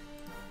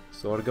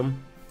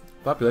 Sorghum.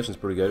 Population's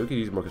pretty good. We could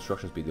use more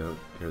construction speed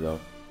here though.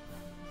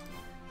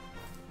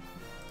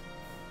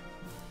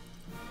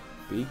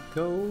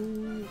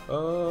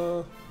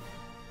 Pico.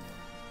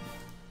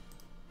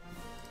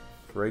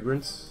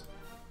 Fragrance.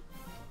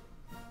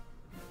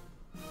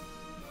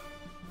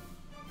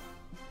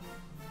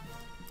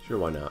 Sure,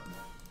 why not?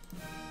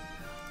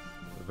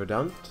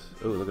 Verdant.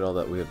 Oh, look at all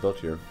that we have built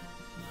here.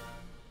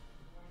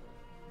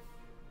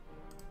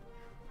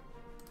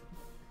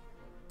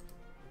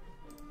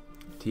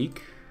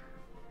 Teak.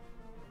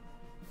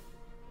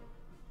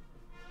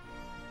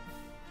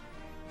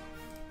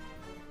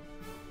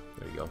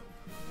 There you go.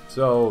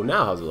 So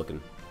now how's it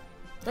looking?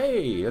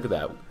 Hey, look at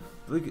that.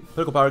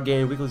 Political power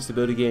gain, weekly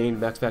stability gain,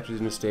 max factories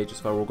in the state,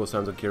 just 5 world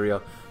sounds on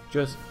Kiria,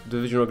 just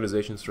division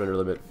organization, surrender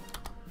limit.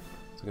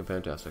 It's looking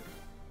fantastic.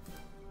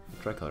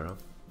 Tricolor, huh?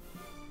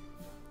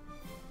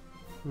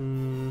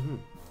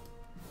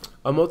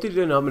 A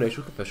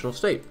multi-denominational confessional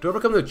state. To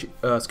overcome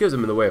the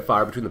schism in the way of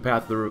fire between the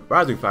path of the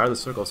rising fire and the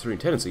circle of serene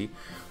tendency,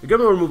 the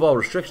government will remove all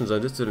restrictions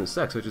on dissident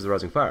sects such as the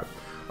rising fire.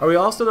 Are we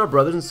all still our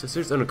brothers and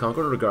sisters under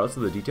Concord regardless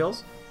of the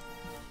details?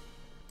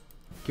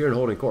 Kieran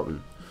Holding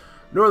Corpin.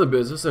 Northern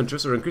business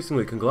interests are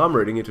increasingly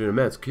conglomerating into an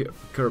immense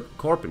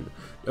Corpin,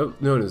 simply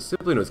known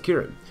as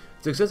Kieran.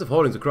 Its extensive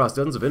holdings across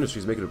dozens of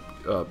industries make it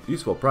a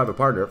useful private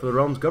partner for the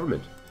realm's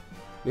government.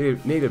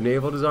 Native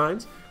naval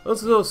designs. Well,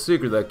 it's no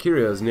secret that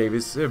Kiria's navy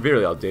is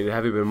severely outdated,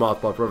 having been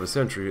mothballed for over a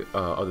century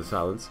of the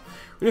silence.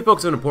 We need to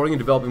focus on importing and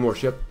developing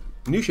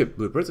new ship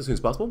blueprints as soon as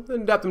possible,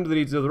 and adapt them to the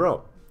needs of the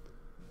realm.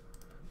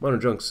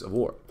 Modern junks of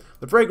war.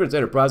 The Fragrance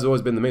Enterprise has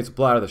always been the main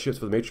supplier of the ships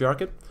for the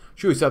Matriarchate.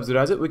 Should we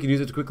subsidize it, we can use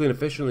it to quickly and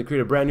efficiently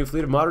create a brand new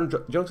fleet of modern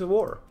junks of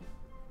war.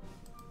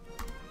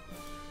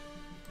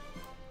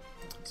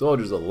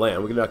 Soldiers of the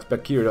land, we cannot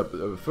expect Kiria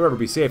to forever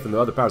be safe from the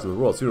other powers in the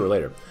world sooner or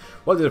later.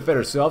 While to defend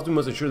ourselves, we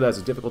must ensure that it's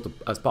as difficult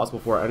as possible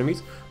for our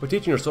enemies by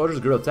teaching our soldiers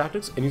guerrilla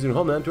tactics and using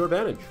homeland to our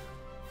advantage.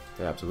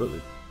 Yeah,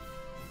 absolutely.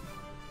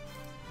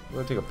 I'm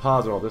going to take a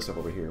pause on all this stuff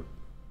over here.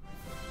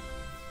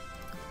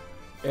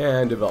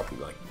 And develop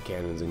like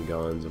cannons and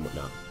guns and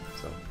whatnot.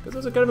 So, because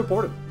those are kind of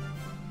important.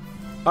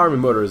 Army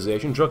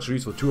motorization. Trucks are a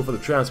useful tool for the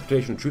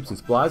transportation of troops and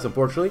supplies.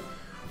 Unfortunately,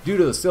 due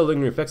to the still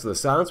lingering effects of the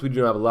silence, we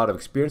do not have a lot of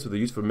experience with the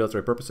use for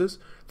military purposes.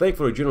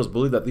 Thankfully, generals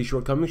believe that these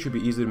shortcomings should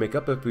be easy to make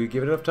up if we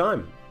give it enough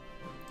time.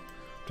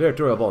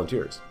 Territorial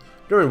volunteers.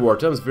 During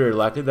wartime, it's very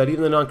likely that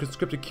even the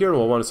non-conscripted Kieran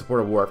will want to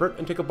support a war effort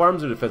and take up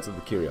arms in defense of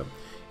the Kiria.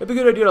 It'd be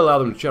a good idea to allow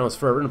them to channel this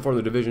fervor and form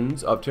the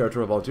divisions of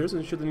territorial volunteers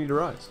and should the need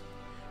arise.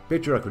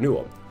 Patriarch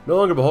renewal. No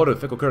longer beholden to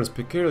fickle current's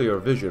peculiar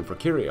vision for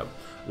Kiria.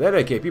 The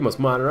NAKP must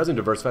modernize and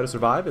diversify to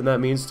survive, and that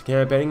means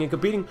campaigning and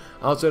competing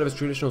outside of its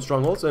traditional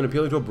strongholds and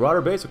appealing to a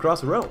broader base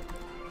across the realm.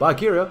 By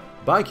Kiria,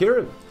 by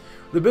Kieran.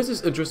 The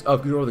business interests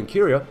of Northern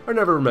Kiria are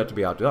never meant to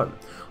be outdone.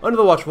 Under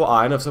the watchful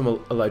eye and of some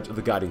alleged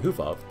the guiding hoof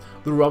of,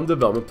 the Realm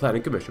Development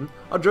Planning Commission,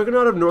 a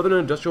juggernaut of northern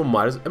industrial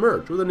might has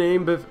emerged with a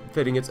name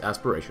befitting its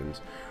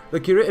aspirations. The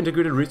Kiria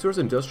Integrated Resource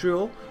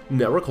Industrial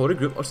Network Holding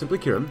Group, or simply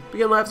Kieran,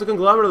 began life as a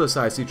conglomerate of the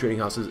Size C Trading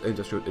House's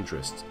industrial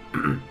interests.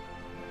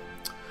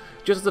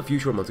 Just as a few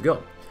short months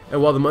ago.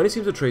 And while the money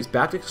seems to trace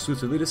back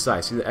exclusively to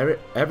Sice,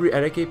 every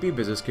NAKP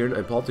business Kieran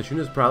and politician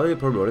is proudly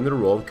promoting their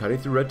role of cutting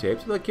through red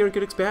tape so that Kieran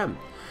can expand.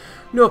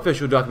 No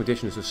official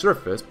documentation is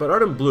surfaced, but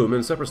Artem Bloom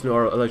and Separate Snow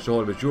are alleged to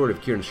hold a majority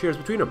of Kieran's shares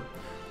between them.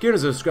 Kieran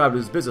has described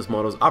his business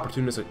model as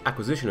opportunistic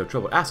acquisition of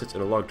troubled assets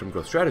and a long-term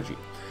growth strategy.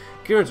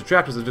 Kieran's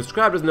attractors are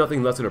described as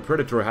nothing less than a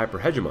predatory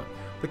hyperhegemon,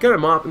 the kind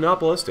of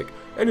monopolistic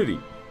entity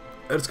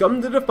that has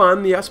come to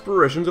define the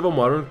aspirations of a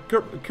modern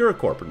Kira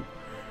Corporation.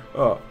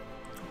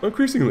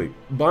 Increasingly,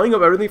 buying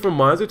up everything from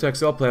mines to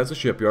textile plants to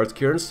shipyards,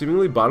 Kieran's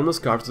seemingly bottomless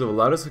coffers have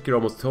allowed us to secure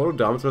almost total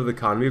dominance of the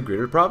economy of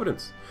Greater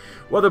Providence.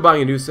 Whether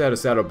buying a new set of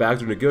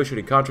saddlebags or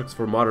negotiating contracts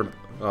for modern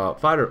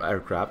fighter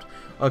aircraft,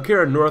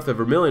 Kieran north of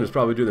Vermilion is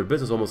probably doing their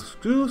business almost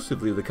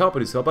exclusively with the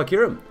companies held by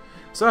Kieran.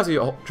 Sice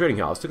Trading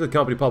House took the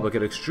company public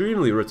at an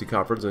extremely ritzy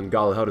conference in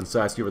Gala held in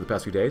Sice over the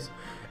past few days.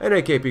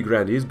 NAKP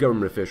grandees,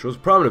 government officials,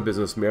 prominent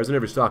business mayors, and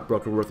every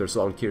stockbroker worth their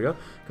salt in Kiria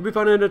can be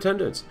found in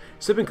attendance,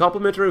 sipping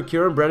complimentary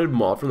Kieran-branded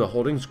malt from the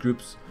holdings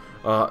group's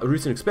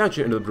recent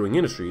expansion into the brewing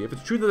industry. If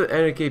it's true that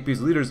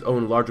NAKP's leaders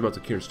own large amounts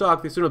of Kieran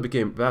stock, they certainly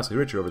became vastly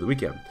richer over the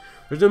weekend.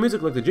 There's no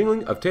music like the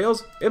jingling of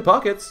tails in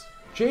pockets.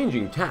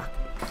 Changing tack.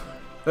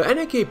 The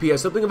NAKP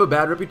has something of a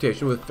bad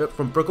reputation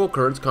from Frickle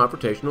Current's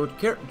confrontational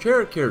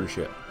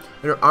Kieranship.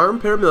 And our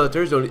armed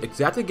paramilitaries don't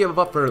exactly give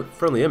up a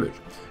friendly image.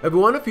 If we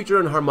want a future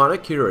in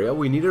harmonic Kiria,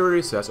 we need to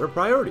reassess our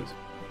priorities.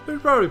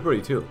 It's probably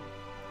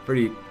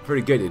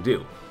pretty good to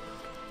do.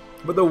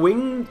 But the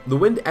wind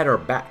at our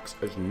backs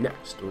is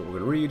next. What we're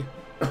gonna read.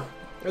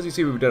 As you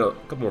see, we've done a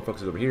couple more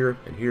focuses over here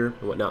and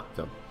whatnot.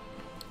 So,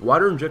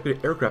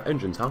 water-injected aircraft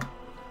engines, huh?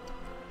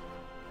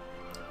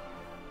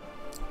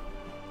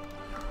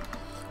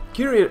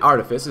 Kirian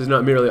artifice is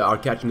not merely our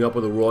catching up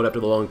with the world after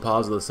the long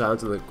pause of the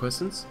silence of the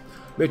Equestrians.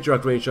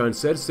 Matriarch Rainshine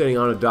said, standing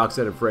on a dock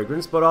set of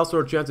fragrance, but also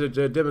a chance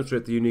to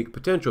demonstrate the unique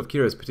potential of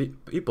Kiria's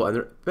people and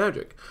their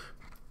magic.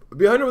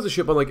 Behind her was a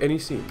ship unlike any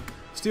seen.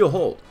 Steel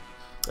hulled.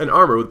 And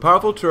armor with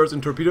powerful turrets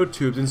and torpedo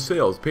tubes and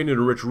sails, painted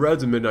in rich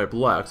reds and midnight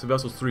blacks. The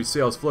vessel's 3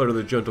 sails floated in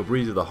the gentle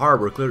breeze of the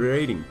harbor,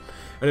 creating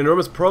an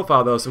enormous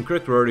profile that some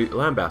critics were already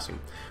lambasting.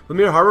 The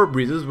mere harbor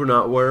breezes were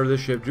not where the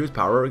ship drew its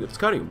power or its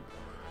cunning.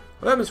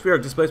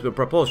 Atmospheric displacement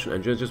propulsion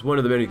engine is just one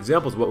of the many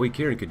examples of what we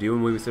Kirian could do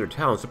when we consider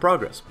talents to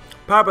progress.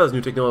 Powered by this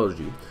new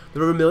technology, the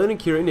Vermilion and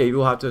Kirian Navy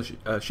will have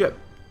to ship.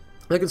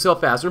 They can sail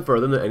faster and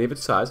further than any of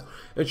its size,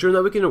 ensuring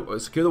that we can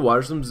secure the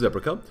waters from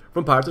Zebrica,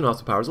 from pirates and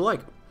hostile powers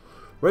alike.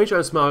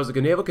 Rainshine smiled as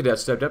the naval cadet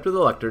stepped up to the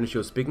lectern she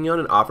was speaking on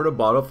and offered a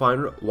bottle of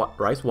fine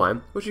rice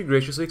wine, which she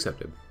graciously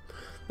accepted.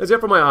 As if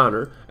for my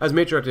honor, as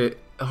matriarch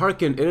to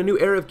hearken in a new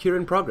era of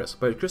Kirian progress,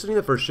 by christening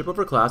the first ship of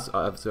her class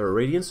of the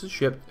Radiance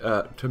ship,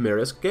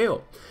 Tamarius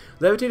Gale.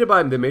 Levitated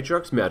by the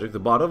matriarch's magic, the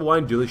bottle of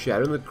wine duly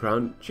shattered and the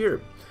crown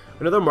cheered.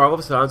 Another marvel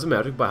of science and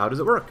magic, but how does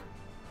it work?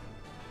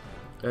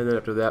 And then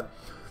after that,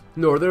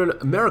 Northern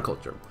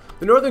Mariculture.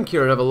 The Northern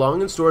Kirian have a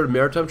long and storied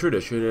maritime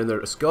tradition, and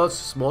their skill at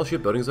small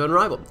shipbuilding is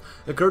unrivaled.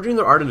 Encouraging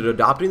their art and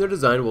adopting their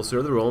design will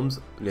serve the realm's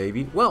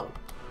navy well.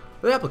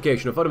 The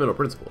application of fundamental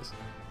principles.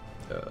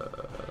 We're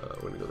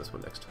going to go this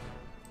one next.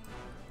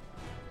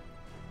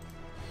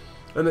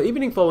 On the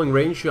evening following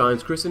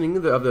Rainshine's christening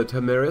of the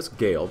Tamarius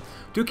Gale,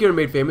 2 Kirian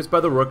made famous by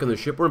their work on the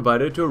ship were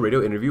invited to a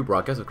radio interview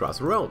broadcast across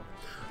the realm.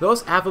 The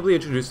host affably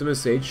introduced him as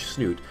Sage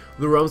Snoot,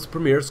 the realm's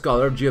premier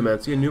scholar of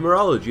geomancy and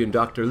numerology, and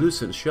Dr.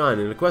 Lucent Shine,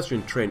 an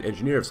equestrian trained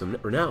engineer of some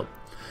renown.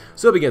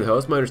 So began the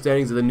host, my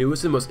understanding is that the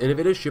newest and most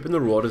innovative ship in the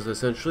world is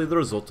essentially the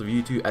result of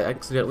you two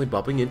accidentally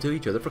bumping into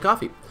each other for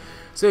coffee.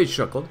 Sage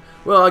chuckled.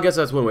 Well, I guess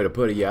that's one way to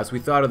put it, yes. We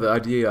thought of the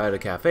idea at a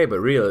cafe, but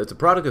really, it's a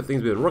product of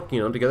things we've been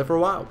working on together for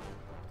a while.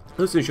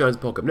 Lucent Shine's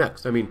poke up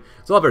next. I mean,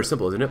 it's all very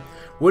simple, isn't it?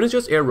 Wind is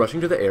just air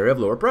rushing to the area of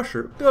lower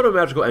pressure. Build a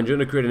magical engine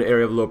to create an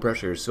area of low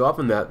pressure yourself,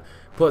 and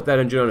put that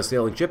engine on a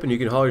sailing ship, and you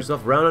can haul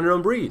yourself around on your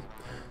own breeze.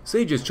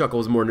 Sage's chuckle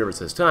was more nervous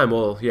this time.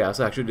 Well, yes,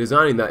 actually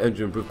designing that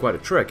engine proved quite a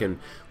trick, and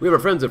we have our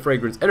friends at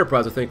Fragrance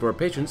Enterprise to thank for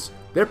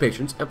their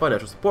patience and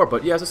financial support,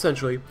 but yes,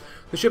 essentially,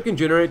 the ship can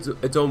generate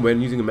its own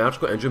wind using a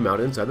magical engine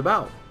mounted inside the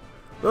bow.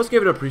 Those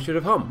gave it an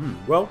appreciative hum.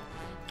 Well,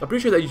 I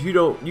appreciate that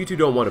you two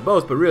don't want to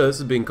boast, but really, this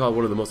is being called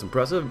one of the most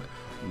impressive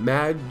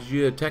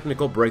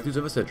technical breakthroughs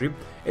of a century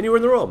anywhere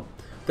in the world.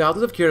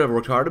 Thousands of Kirian have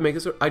worked hard to make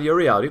this idea a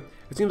reality.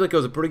 It seems like it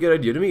was a pretty good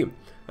idea to me,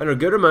 and a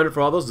good reminder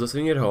for all those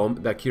listening at home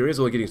that Kiria is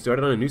only getting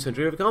started on a new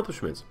century of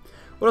accomplishments.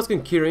 What else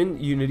can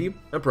Kirian unity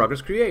and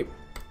progress create?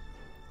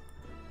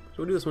 So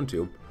we'll do this one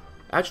too.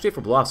 Agitate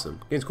for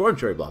Blossom. Gains Corn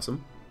Cherry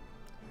Blossom.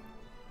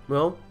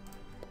 Well,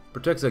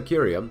 protects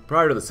Kiria.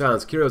 Prior to the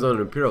silence, Kiria was on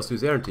an imperial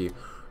suzerainty,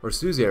 or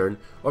suzerain,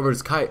 over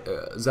his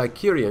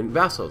Zykirian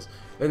vassals.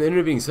 In the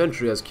intervening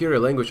century, as Kiria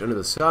languished under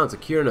the silence, the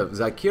Kirian of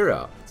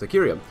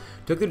Zykiria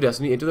took their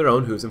destiny into their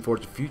own hooves and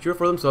forged a future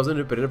for themselves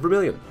independent of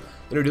Vermilion.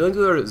 In our dealings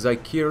with our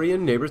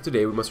Zykirian neighbors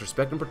today, we must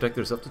respect and protect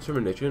their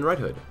self-determination and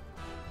righthood.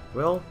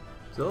 Well,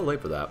 it's a little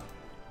late for that.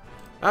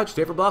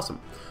 Agitate for Blossom.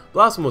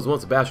 Blossom was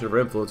once a bastion of our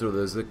influence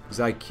over the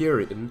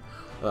Zykirian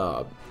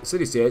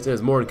city-states and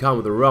has more in common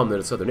with the realm than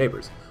its southern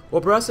neighbors.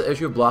 We'll press the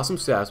issue of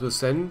Blossom's status with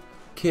Sen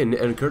Kin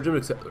and encourage them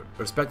to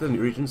respect the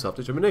region's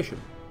self-determination.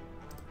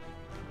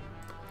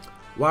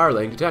 Wire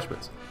laying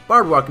detachments.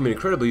 Barbed wire can be an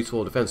incredibly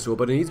useful defense tool,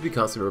 but it needs to be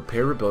constantly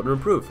repaired, rebuilt, and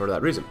improved. For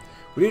that reason,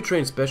 we need to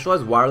train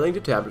specialized wire laying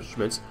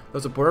detachments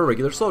that support our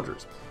regular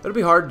soldiers. That'll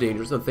be hard,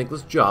 dangerous, and a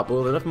thankless job, but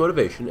with enough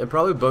motivation and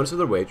probably a bonus of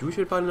their wage, we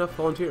should find enough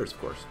volunteers,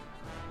 of course.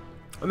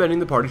 Amending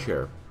the party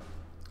share.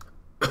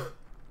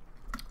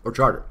 Or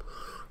charter.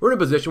 We're in a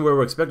position where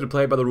we're expected to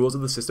play by the rules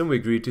of the system we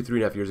agreed to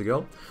 3.5 years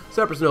ago.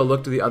 Cypress no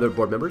look to the other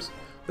board members.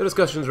 The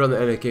discussions around the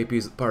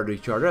NAKP's party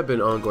charter have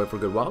been ongoing for a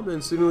good while,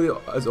 and seemingly,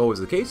 as always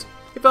the case,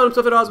 he found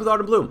himself at odds with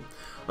Arden Bloom.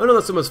 I know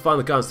that some of us find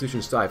the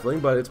Constitution stifling,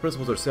 but its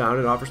principles are sound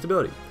and offer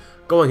stability.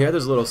 Going ahead,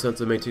 there's a little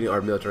sense of maintaining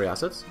our military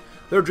assets.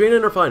 They're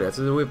draining our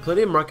finances, and we have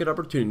plenty of market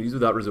opportunities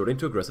without resorting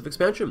to aggressive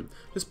expansion.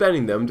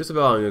 Disbanding them,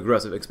 disavowing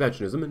aggressive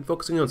expansionism, and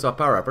focusing on soft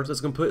power efforts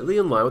is completely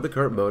in line with the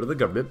current mode of the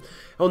government,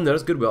 and will net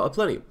us goodwill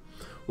aplenty.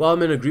 While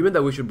I'm in agreement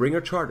that we should bring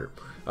our charter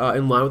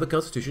in line with the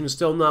Constitution, is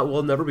still not,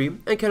 will never be,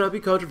 and cannot be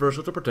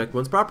controversial to protect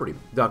one's property.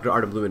 Dr.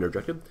 Arden Bloom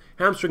interjected.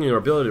 Hamstringing our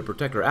ability to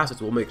protect our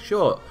assets will make a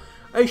show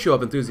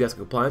of enthusiastic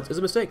compliance is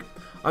a mistake.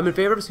 I'm in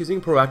favor of seizing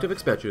proactive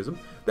expansionism.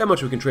 That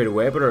much we can trade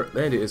away, but our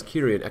mandate is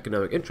Kirian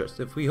economic interest.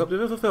 If we hope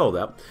to fulfill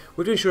that,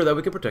 we have to ensure that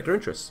we can protect our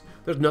interests.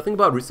 There's nothing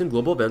about recent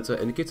global events that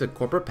indicates that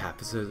corporate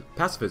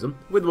pacifism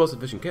with the most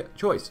efficient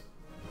choice.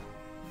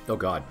 Oh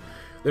god.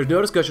 There's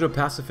no discussion of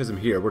pacifism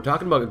here. We're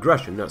talking about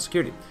aggression, not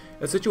security.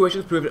 If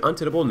situations prove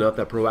untenable enough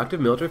that proactive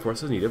military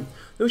force is needed,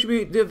 then we should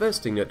be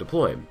divesting, not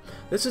deploying.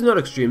 This is not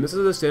extreme. This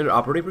is a standard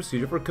operating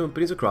procedure for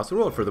companies across the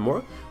world.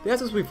 Furthermore, the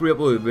assets we free up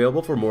will be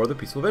available for more of the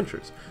peaceful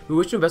ventures. We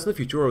wish to invest in the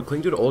future or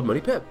cling to an old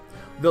money pit.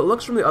 The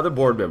looks from the other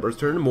board members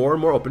turned more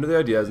and more open to the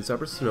ideas, and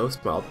Cypress Snow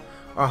smiled.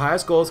 Our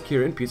highest goal is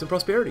Kirian peace and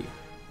prosperity.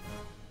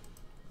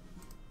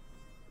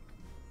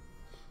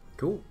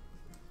 Cool.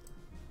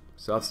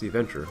 South Sea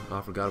Venture. Oh,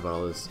 I forgot about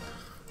all this.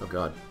 Oh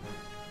god.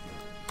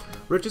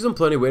 Riches and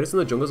plenty await us in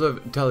the jungles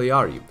of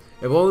Taliari.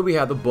 If only we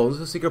had the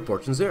boldness to seek our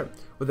fortunes there.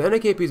 With the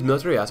NAKP's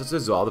military assets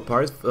dissolved, the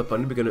parties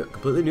funded begin a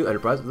completely new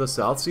enterprise with the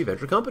South Sea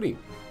Venture Company.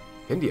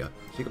 India.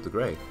 Seek up the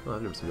Grey. Oh,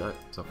 I've never seen that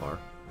so far.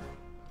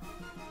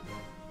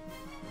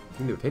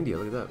 Kingdom of India,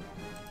 look at that.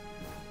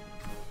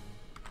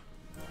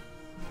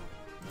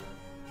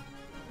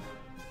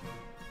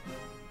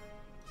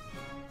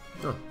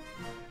 Oh.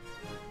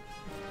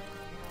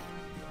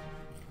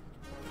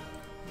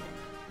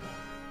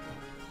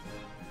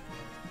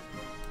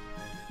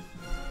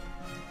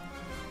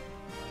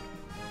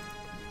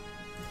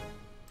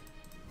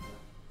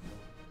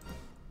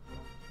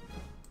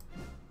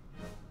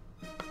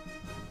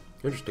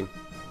 Interesting.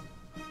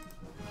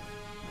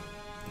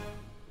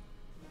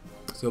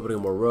 So opening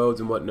more roads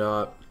and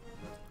whatnot.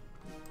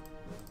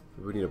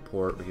 If we need a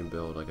port, we can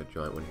build like a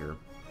giant one here.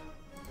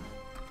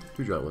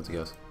 2 giant ones, I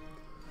guess.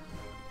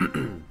 I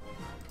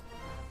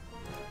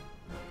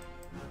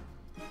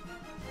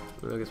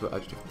guess we'll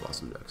Adjective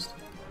Blossom next.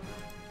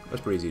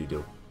 That's pretty easy to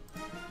do.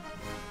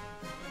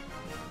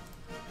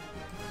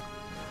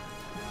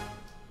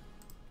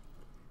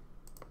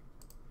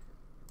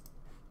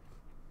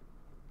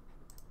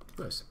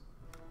 Nice.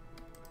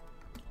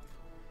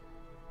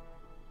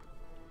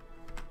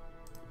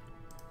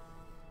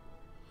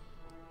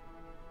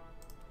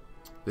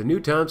 The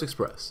New Times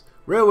Express.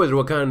 Railways are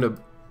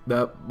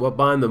what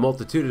bind the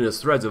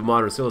multitudinous threads of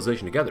modern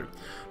civilization together.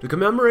 To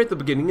commemorate the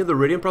beginning of the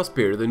radiant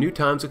prosperity, the New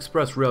Times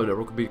Express rail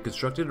network will be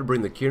constructed to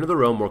bring the Kirin of the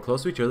realm more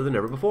close to each other than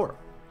ever before.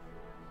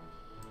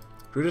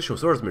 Traditional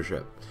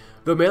swordsmanship.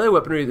 Though melee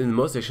weaponry in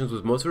most nations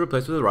was mostly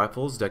replaced with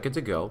rifles decades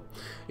ago,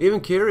 even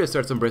Kiria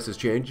starts to embrace this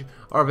change.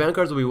 Our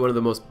vanguards will be one of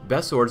the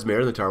best swordsmen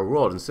in the entire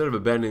world. Instead of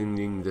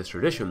abandoning this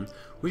tradition,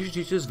 we should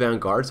teach his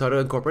vanguards how to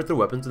incorporate their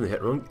weapons in the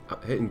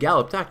hit and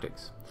gallop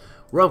tactics.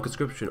 Realm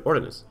conscription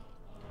ordinance.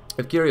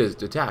 If Kiria is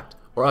attacked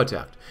or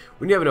attacked,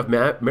 we need to have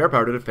enough mare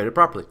power to defend it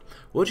properly.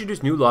 We'll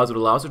introduce new laws that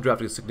allow us to draft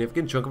a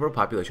significant chunk of our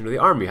population to the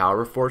army.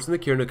 However, forcing the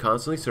Kirin to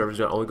constantly serve is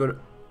not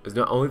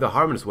only the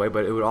harmonist way,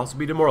 but it would also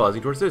be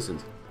demoralizing to our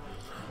citizens.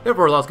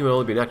 Therefore, laws can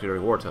only be enacted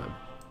during wartime.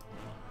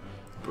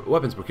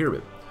 Weapons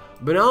procurement.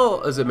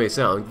 Banal as it may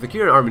sound, the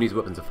Kirin army needs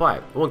weapons to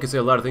fight. One can say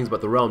a lot of things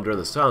about the realm during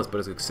this silence, but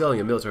as excelling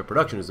in military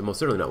production is most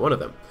certainly not one of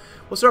them.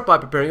 We'll start by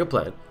preparing a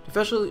plan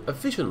to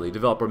efficiently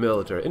develop our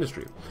military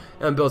industry,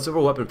 and build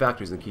several weapon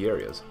factories in key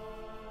areas.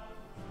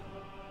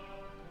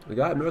 The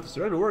guy up north is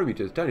starting to worry me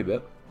just a tiny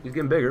bit. He's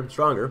getting bigger,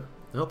 stronger,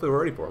 and hopefully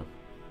we're ready for him.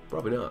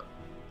 Probably not.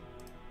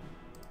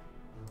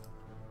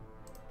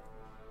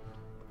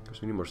 Of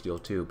course, we need more steel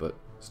too, but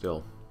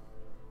still.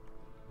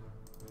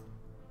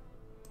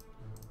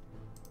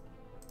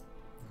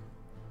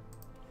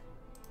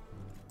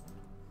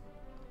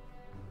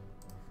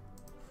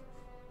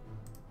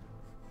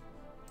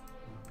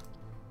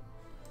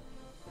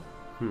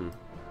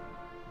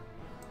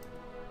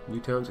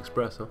 New Times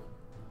Express, huh?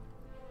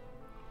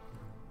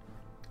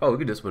 Oh, we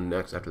could do this one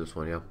next after this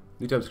one, yeah.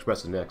 New Times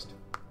Express is next.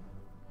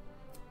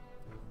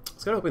 I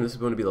was kind of hoping this is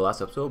going to be the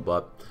last episode,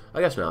 but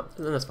I guess not,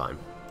 and that's fine.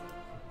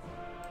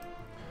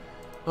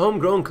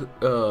 Homegrown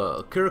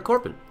Kira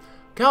Corpin.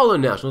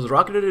 Kowloon Nationals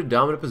rocketed a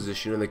dominant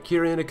position in the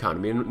Kirian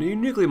economy and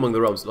uniquely among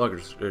the realm's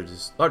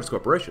largest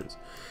corporations.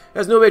 It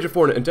has no major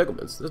foreign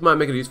entanglements. This might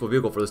make it a useful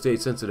vehicle for the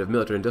state's sensitive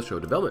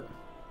military-industrial development.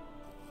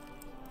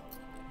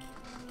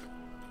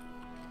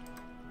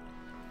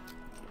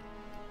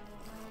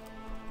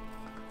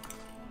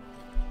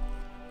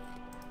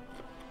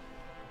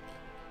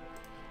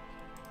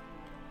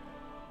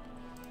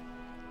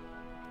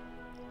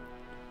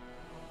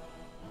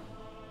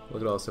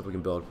 Look at all the stuff we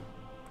can build.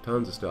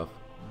 Tons of stuff.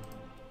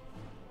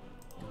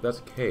 If that's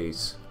the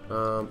case,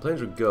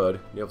 planes are good.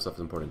 The other stuff is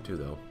important too,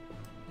 though.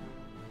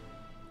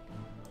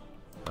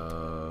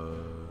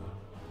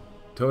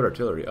 Towed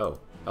artillery. Oh,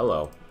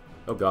 hello.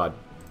 Oh god.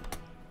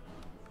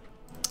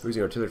 We're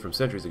using artillery from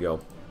centuries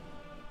ago.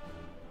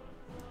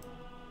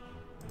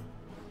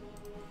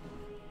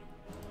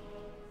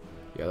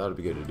 Yeah, that would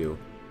be good to do.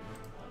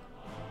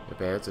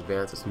 Advance,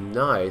 advance. It's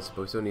nice,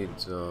 but we still need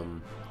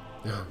some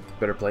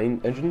better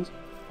plane engines.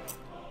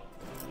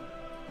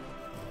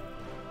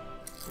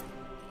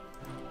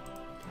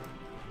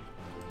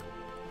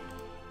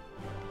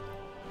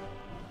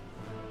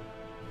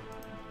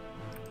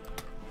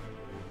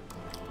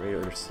 Radio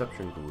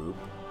interception group.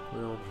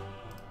 Well,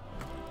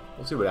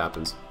 we'll see what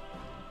happens.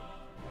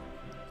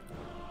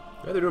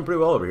 Yeah, they're doing pretty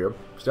well over here.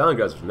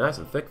 Stalingrad is nice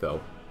and thick,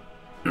 though.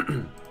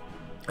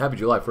 Happy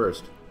July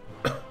 1st.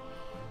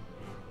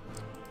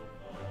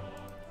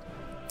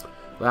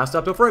 Last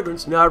stop to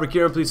Fragrance. Now, every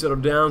Kirin, please settle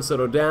down,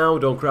 settle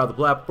down. Don't crowd the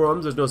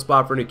platforms. There's no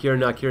spot for any Kirin,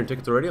 not Kirin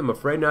tickets already. I'm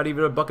afraid not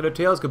even a bucket of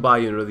tails could buy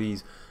you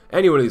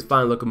any one of these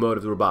fine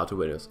locomotives we're about to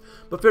witness.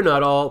 But fear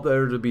not all,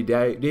 there to be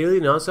daily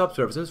non-stop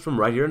services from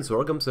right here in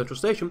Sorghum Central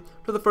Station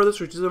to the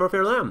furthest reaches of our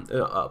fair land in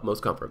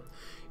utmost comfort.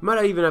 You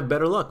might even have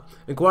better luck,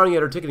 inquiring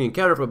at our ticketing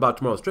counter for about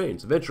tomorrow's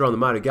trains. Venture on the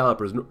mighty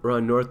gallopers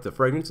run north to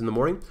Fragrance in the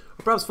morning,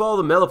 or perhaps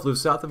follow the Melliflu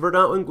south of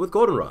Verdun with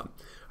Goldenrod.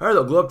 I heard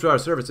that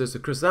Globetrotter services to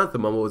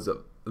Chrysanthemum was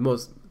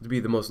to be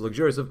the most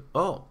luxurious of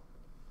all.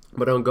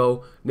 But don't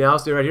go now,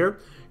 stay right here.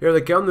 Here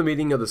they come, the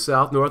meeting of the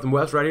South, North, and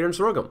West right here in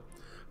Sorghum.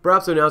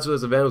 Perhaps the announcer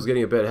of this event was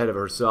getting a bit ahead of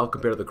herself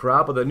compared to the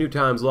crowd, but the New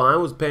Times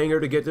line was paying her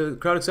to get the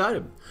crowd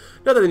excited.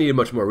 Not that they needed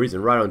much more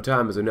reason. Right on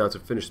time as the announcer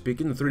finished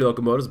speaking, the 3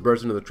 locomotives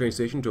burst into the train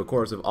station to a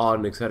chorus of awed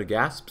and excited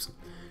gasps.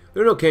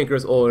 There were no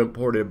cankerous old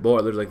imported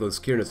boilers like those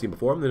Kieran had seen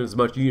before, and in as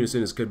much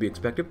unison as could be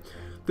expected.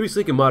 3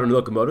 sleek and modern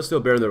locomotives, still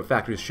bearing their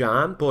factory's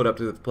shine, pulled up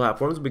to the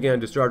platforms and began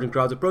discharging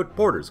crowds of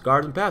porters,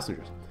 guards, and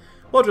passengers.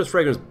 Well-dressed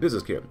fragrant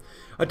business here.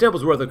 A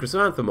temple's worth of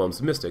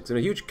chrysanthemums, mystics, and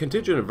a huge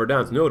contingent of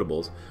Verdun's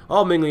notables,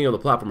 all mingling on the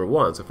platform at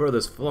once, the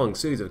furthest flung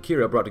cities of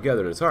Kiria brought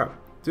together in its heart.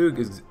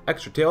 2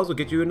 extra tails will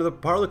get you into the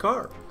parlor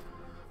car.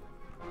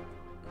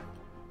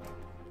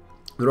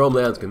 The Rome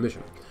Lands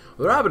Commission.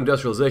 The rapid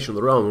industrialization of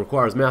the realm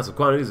requires massive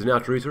quantities of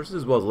natural resources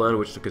as well as land in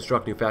which to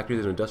construct new factories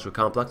and industrial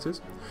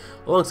complexes,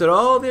 alongside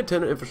all the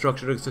attendant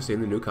infrastructure to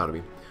sustain the new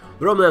economy.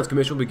 The Rome Lands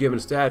Commission will be given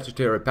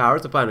statutory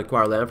powers to find and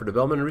acquire land for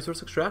development and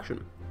resource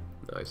extraction.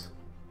 Nice.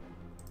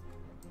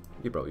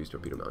 You probably use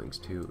torpedo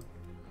mountings too.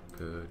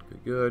 Good,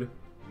 good, good.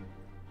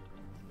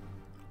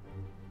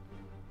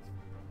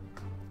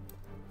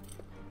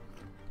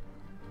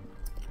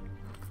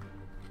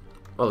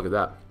 Oh, look at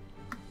that.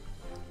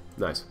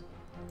 Nice.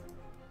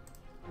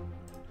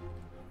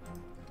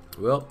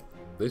 Well,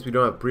 at least we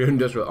don't have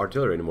pre-industrial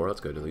artillery anymore. That's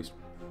good, at least.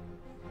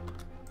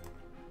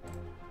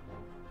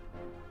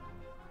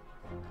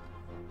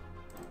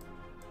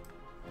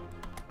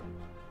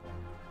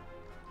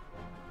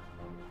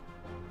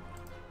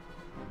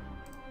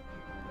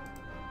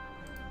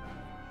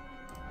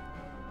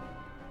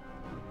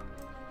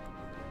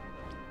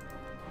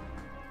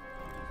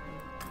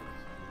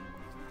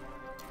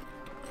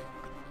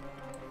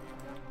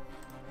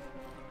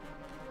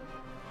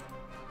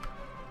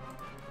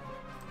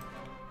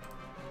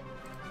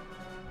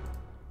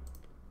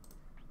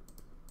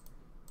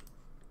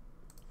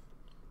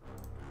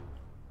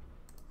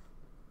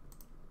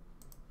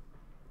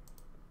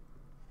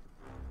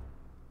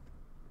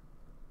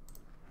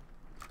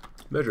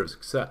 Measure of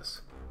success.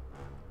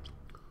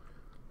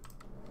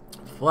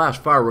 Flash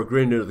firework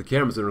grinned into the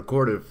cameras and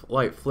recorded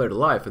light flare to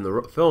life, and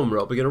the film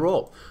reel began to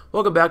roll.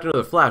 Welcome back to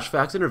another Flash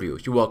Facts interview.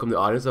 She welcomed the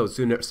audience that would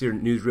soon see her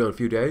newsreel in a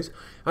few days.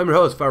 I'm your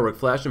host, Firework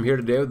Flash. I'm here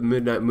today with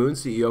Midnight Moon,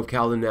 CEO of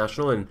Caledon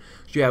National, and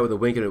she had with a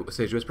wink and a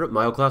sage whisper,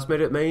 my old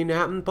classmate at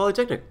Manhattan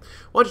Polytechnic.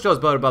 Why don't you tell us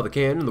about the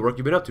can and the work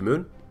you've been up to,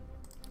 Moon?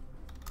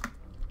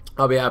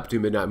 I'll be happy to,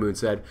 Midnight Moon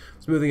said,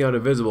 smoothing out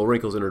invisible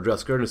wrinkles in her dress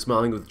skirt and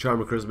smiling with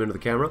charm and charisma into the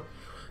camera.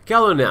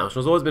 Caledon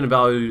National has always been a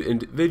valued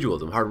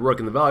individualism, hard work,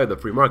 and the value of the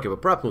free market,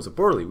 but perhaps most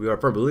importantly, we are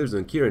firm believers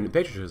in Kieran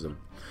patriotism.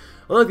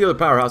 Unlike the other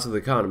powerhouse of the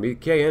economy,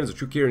 KN is a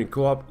true Kieran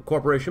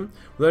corporation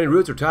without any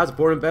roots or ties of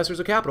foreign investors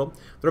or capital.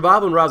 The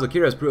revival and rise of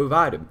Kiria has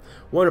provided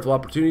wonderful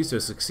opportunities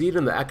to succeed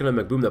in the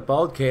economic boom that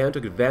followed. KN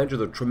took advantage of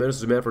the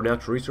tremendous demand for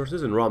natural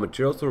resources and raw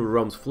materials through the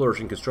realm's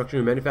flourishing construction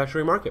and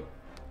manufacturing market.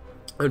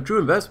 A true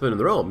investment in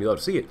the realm, you'll have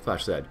to see it,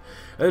 Flash said,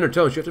 and then her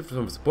tone shifted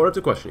from supportive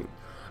to questioning.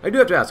 I do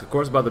have to ask, of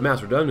course, about the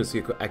mass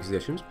redundancy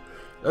accusations,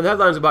 and the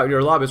headlines about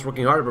your lobbyists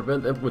working hard to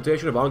prevent the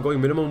implementation of ongoing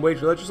minimum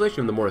wage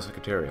legislation in the Morris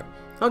Secretariat.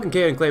 How can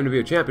KN claim to be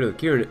a champion of the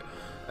Kieran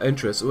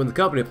interests when the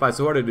company fights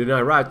so hard to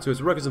deny rights to its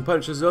workers and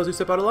punishes those who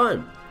step out of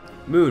line?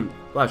 Moon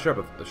flashed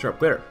a sharp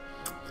glare.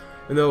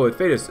 And though it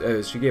faded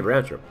as she gave her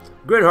answer,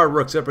 great hard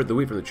work separates the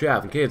wheat from the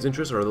chaff, and KN's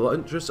interests are the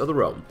interests of the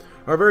realm.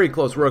 Our very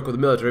close work with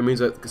the military means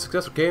that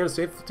success for KN is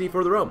safety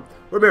for the realm.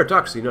 We're a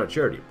meritocracy, not a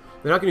charity.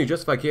 Then how can you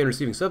justify KN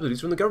receiving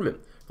subsidies from the government?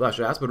 Flash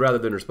asked, but rather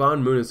than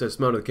respond, Moon instead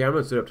smiled at the camera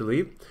and stood up to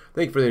leave.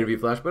 Thank you for the interview,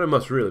 Flash, but I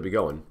must really be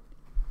going.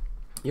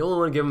 You only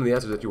want to give him the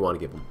answers that you want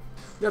to give him.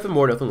 Nothing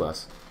more, nothing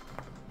less.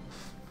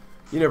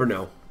 You never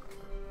know.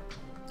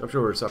 I'm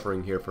sure we're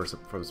suffering here from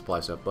supply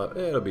stuff, but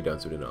it'll be done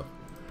soon enough.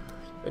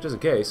 And just in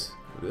case,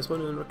 this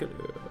one and look at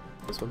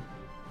this one.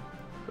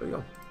 There you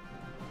go.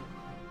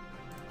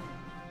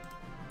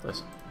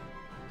 Nice.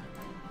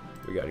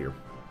 What we got here?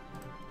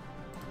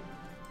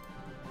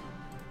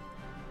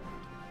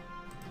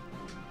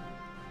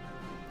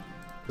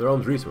 The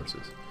realm's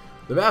resources.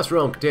 The vast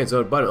realm contains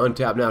abundant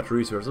untapped natural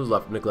resources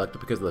left neglected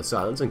because of the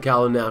silence, and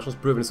Caledon National has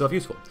proven itself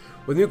useful.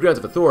 With new grants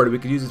of authority, we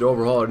could use it to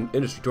overhaul our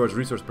industry towards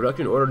resource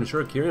production in order to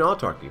ensure Kirian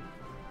autarky.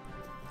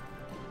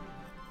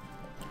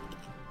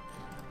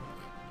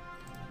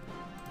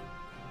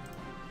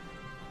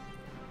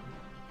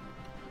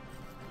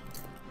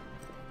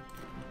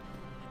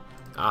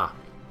 Ah.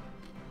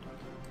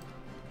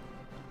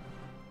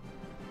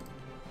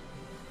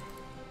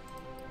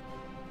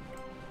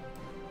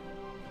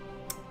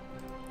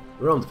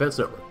 The Realm Defense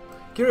Network.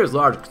 Kiria is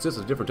large and consists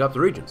of different types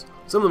of regions.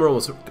 Some of them are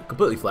almost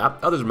completely flat,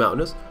 others are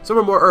mountainous, some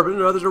are more urban,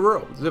 and others are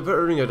rural.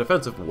 During a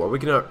defensive war, we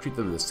cannot treat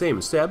them the same.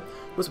 Instead,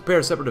 we must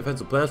prepare separate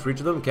defensive plans for each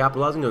of them,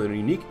 capitalizing on their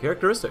unique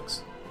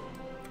characteristics.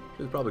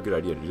 Which is probably a good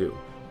idea to do.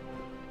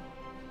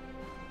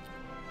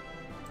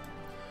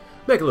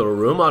 Make a little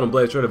room. Autumn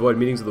Blaze tried to avoid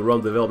meetings of the Realm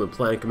Development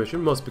Planning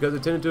Commission, mostly because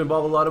it tended to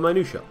involve a lot of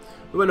minutiae.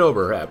 We went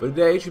over her head, but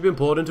today she'd been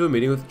pulled into a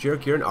meeting with Chair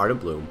Kieran Ardent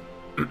Bloom.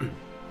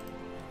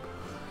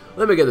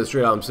 Let me get this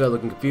straight out. I'm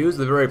looking confused.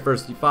 The very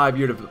first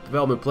 5-year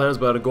development plan is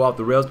about to go off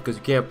the rails because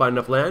you can't find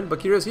enough land, but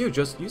Kiria's huge.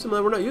 Just use some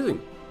that we're not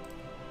using.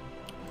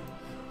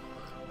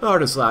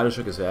 Arden sighed and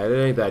shook his head.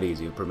 It ain't that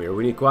easy, Premier.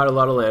 We need quite a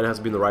lot of land. It has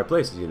to be in the right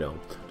places, you know.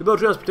 To build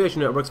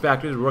transportation networks,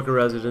 factories, worker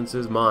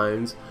residences,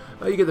 mines.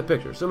 You get the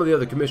picture. Some of the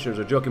other commissioners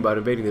are joking about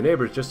invading the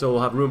neighbors just so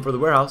we'll have room for the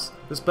warehouse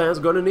this plan's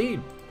going to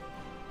need.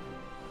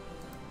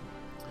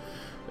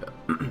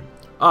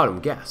 Autumn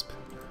gasped.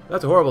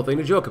 That's a horrible thing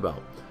to joke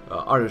about.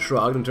 Arden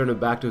shrugged and turned it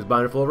back to his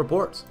binder full of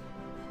reports.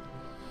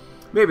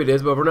 Maybe it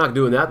is, but if we're not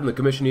doing that, then the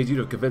commission needs you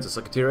to convince the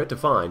Secretariat to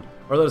find,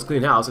 or let us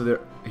clean house if they're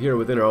here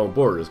within our own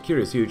borders.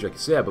 Kiria's huge, like you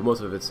said, but most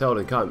of it's held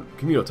in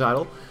communal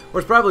title, or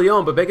it's privately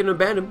owned but vacant and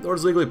abandoned, or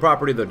it's legally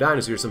property of their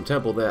dynasty or some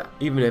temple that,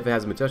 even if it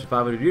hasn't been touched in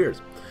 500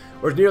 years.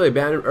 Or it's nearly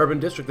abandoned urban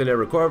district that never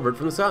recovered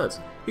from the silence.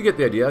 You get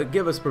the idea.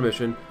 Give us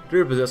permission to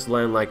repossess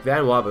land like that,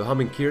 and we'll have a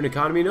humming Kirian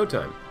economy in no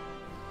time.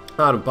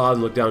 Autumn paused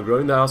and looked down,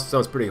 groaning. That also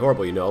sounds pretty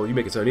horrible, you know. You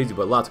make it sound easy,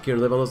 but lots of Kirian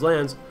live on those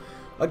lands.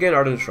 Again,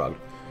 Arden shrugged.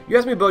 You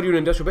asked me to build you an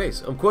industrial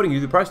base. I'm quoting you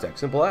the price tag,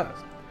 simple as.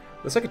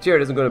 The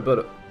Secretariat isn't going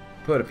to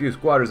put a few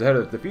squatters ahead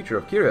of the future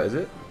of Kiria, is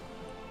it?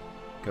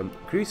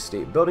 Increase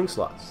state building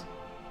slots.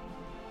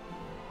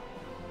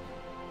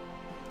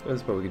 At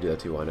this point we could do that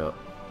too, why not?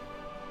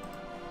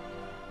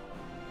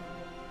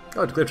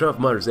 Oh, declare triumph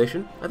of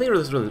modernization? I think I read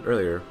this one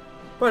earlier.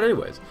 But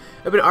anyways,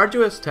 it's been an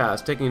arduous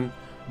task, taking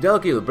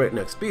delicately with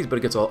breakneck speeds, but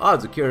against all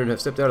odds, the Kirian have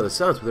stepped out of the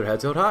silence with their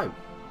heads held high.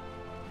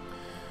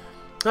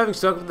 Having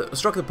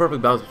struck the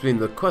perfect balance between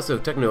the quest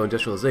of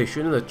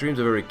techno-industrialization and the dreams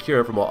of every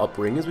Kira from all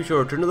upbringings, we shall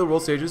return to the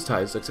world stage's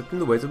ties, accepting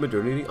the ways of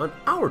modernity on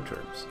our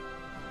terms.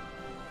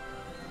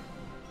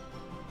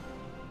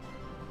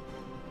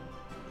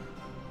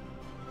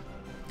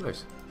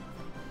 Nice.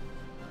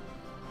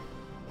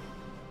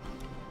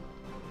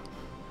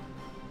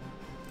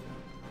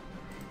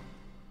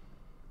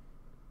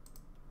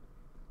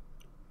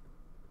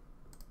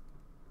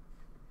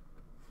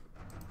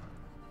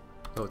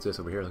 Oh, what's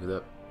this over here? Look at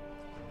that.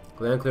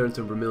 Land clearance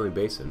in Vermilion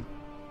Basin.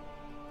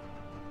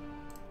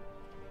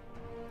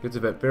 Gets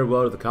event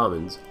farewell to the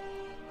commons.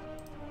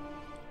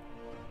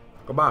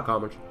 Goodbye,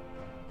 commons. Is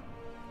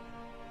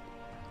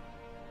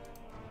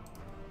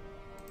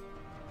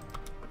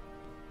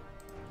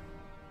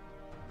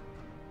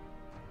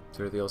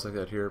there anything else like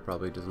that here?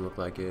 Probably doesn't look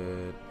like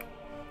it.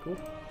 Cool.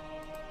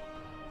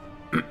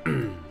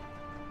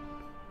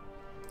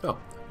 Oh,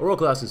 a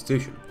world-class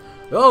institution.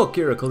 Oh,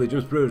 Kiria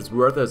Collegium proved its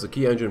worth as a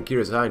key engine of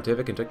Kiria's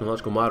scientific and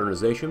technological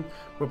modernization.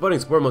 Where funding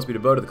support must be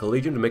devoted to the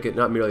Collegium to make it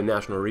not merely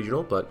national or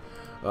regional, but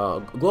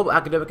a global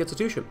academic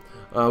institution,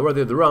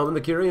 worthy of the realm and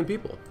the Kirian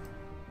people.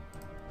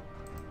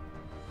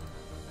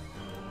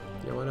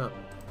 Yeah, why not?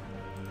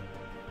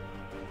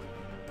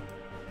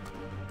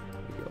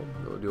 There we go.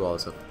 We'll do all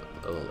this stuff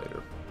a little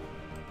later.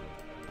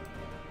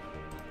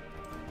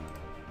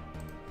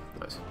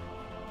 Nice.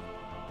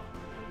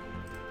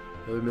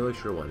 Another millie?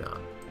 Sure, why not?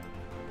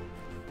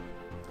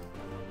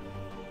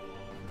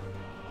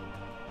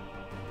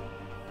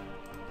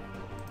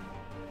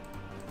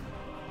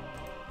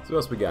 So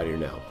what else we got here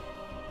now?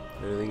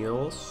 Anything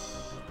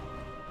else?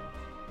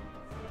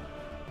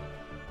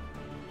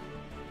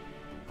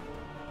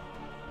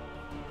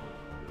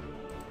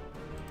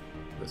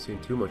 Not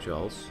seeing too much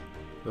else.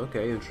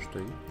 Okay,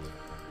 interesting.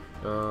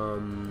 So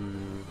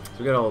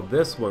we got all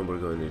this one we're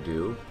going to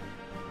do.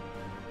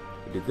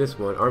 We did this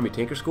one. Army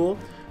Tanker School.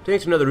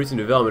 Tanks are another recent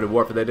development in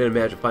warfare that didn't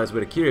manage to find its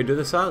way to Kiria due to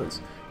the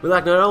silence. We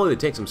lack not only the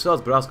tanks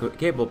themselves, but also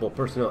capable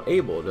personnel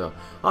able to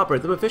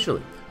operate them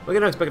efficiently. We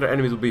cannot expect our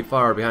enemies will be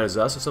far behind us,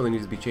 so something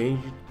needs to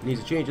change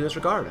in this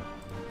regard.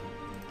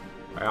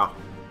 Yeah.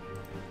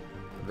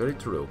 Very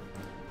true.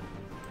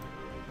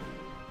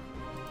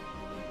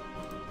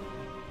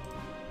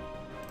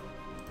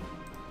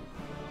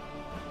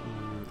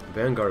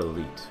 Vanguard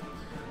Elite.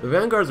 The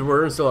Vanguards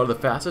were and still are the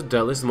fastest,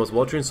 deadliest, and most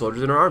well-trained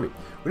soldiers in our army.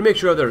 We make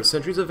sure of their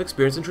centuries of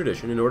experience and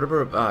tradition in order to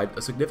provide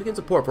a significant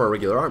support for our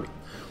regular army.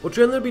 We'll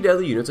train them to be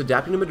deadly units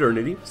adapting to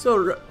modernity,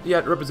 still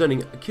yet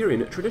representing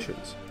Kirian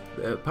traditions.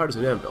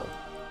 Partisan anvil.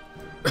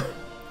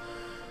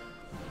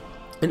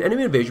 An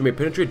enemy invasion may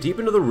penetrate deep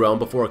into the realm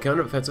before a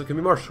counter-offensive can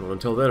be marshaled.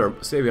 Until then, our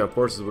Sabian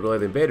forces will delay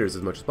the invaders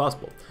as much as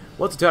possible.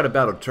 Once the tide of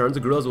battle turns, the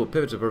guerrillas will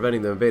pivot to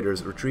preventing the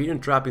invaders' retreat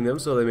and trapping them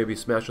so they may be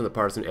smashed on the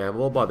partisan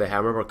anvil by the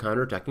hammer of our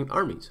counter-attacking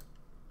armies.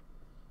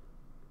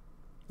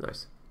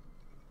 Nice.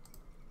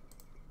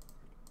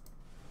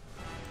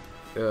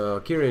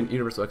 Kirian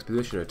Universal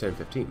Exposition at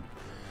 10:15.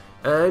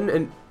 And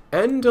an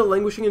end to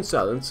languishing in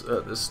silence,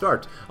 the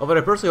start of what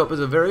I personally hope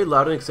is a very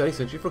loud and exciting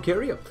century for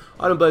Kiria.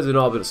 Autumn blazed and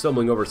all but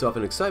stumbling over herself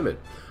in excitement.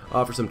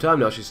 For some time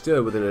now, she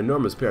stood with an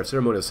enormous pair of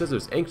ceremonial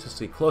scissors,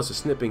 anxiously close to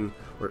snipping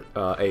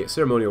a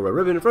ceremonial red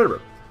ribbon in front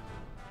of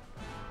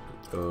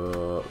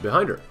her.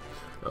 Behind her.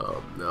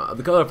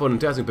 The colorful and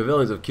dazzling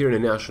pavilions of Kiria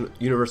National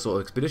Universal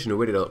Expedition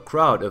awaited a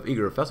crowd of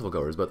eager festival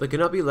goers, but they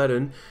cannot be let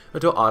in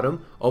until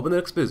autumn opened the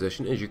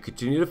exposition as you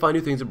continue to find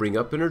new things to bring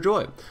up in her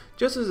joy.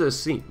 Just as it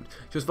seemed,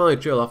 she was finally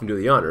trail off and do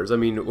the honors. I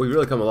mean, we've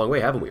really come a long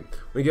way, haven't we? When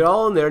you get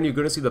all in there and you're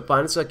going to see the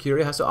finest that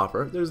Kiria has to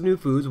offer, there's new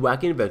foods,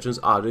 wacky inventions,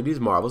 oddities,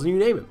 marvels, and you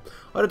name it.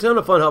 I had a ton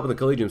of fun helping the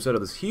Collegium set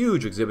up this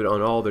huge exhibit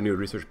on all their new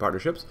research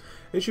partnerships,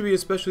 and should be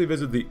especially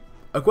visit the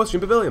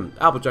Equestrian Pavilion.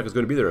 Applejack is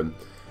going to be there.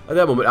 At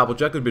that moment,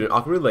 Applejack had been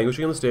awkwardly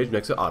languishing on the stage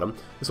next to Autumn.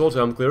 This whole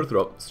time, cleared her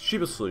throat.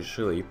 Sheepishly,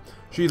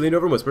 she leaned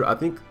over and whispered, "I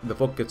think the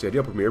folk gets the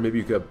idea, Premier. Maybe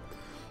you could."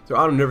 So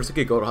Autumn never took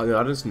a go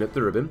out and snipped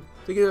the ribbon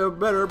to get a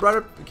better,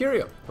 brighter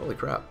Kiria. Holy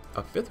crap.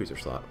 A 5th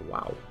research slot.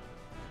 Wow.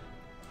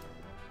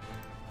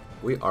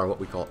 We are what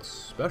we call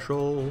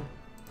special.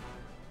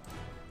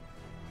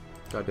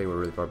 God dang, we're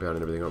really far behind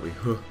and everything, aren't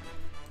we?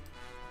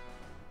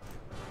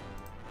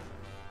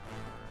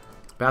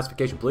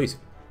 Pacification, please.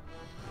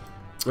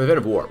 In the event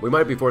of war, we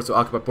might be forced to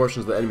occupy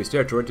portions of the enemy's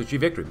territory to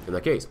achieve victory. In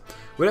that case,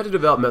 we'd have to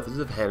develop methods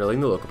of handling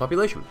the local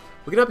population.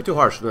 We cannot be too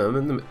harsh to them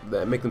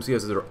and make them see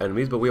us as their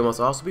enemies, but we must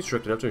also be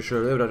strict enough to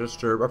ensure they would not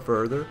disturb our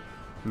further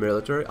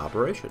military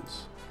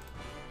operations.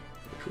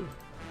 True.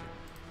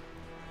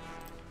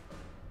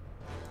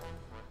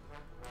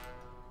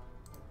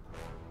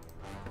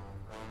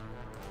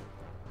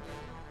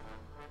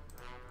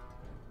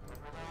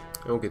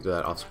 I won't get to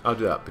that. I'll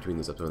do that between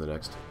this episode and the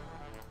next.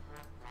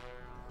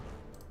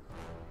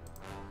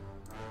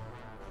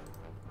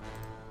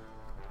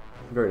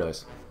 Very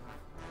nice.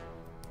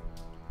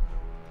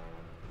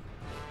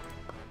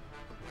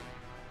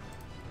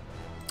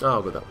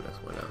 I'll go that one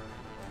next one now.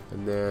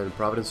 And then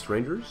Providence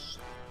Rangers.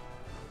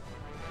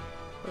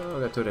 Oh,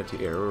 I got towed out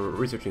to air. We're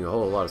researching a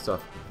whole lot of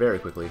stuff very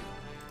quickly.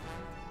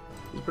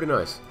 It's pretty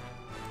nice.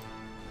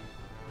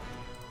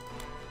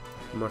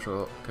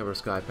 Marshall Cover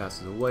Sky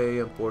passes away,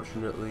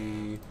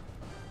 unfortunately.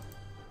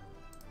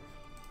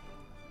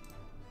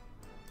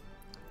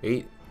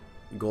 8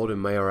 golden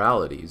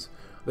mayoralities.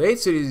 The 8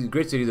 cities,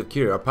 great cities of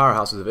Kiria are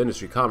powerhouses of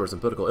industry, commerce,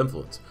 and political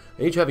influence,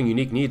 and each having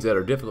unique needs that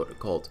are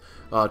difficult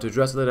to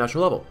address at the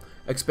national level.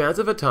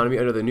 Expansive autonomy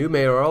under the new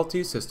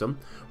mayoralty system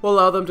will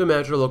allow them to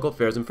manage their local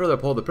affairs and further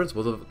uphold the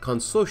principles of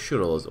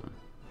constitutionalism.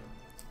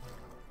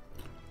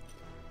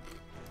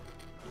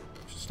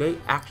 State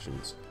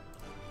actions.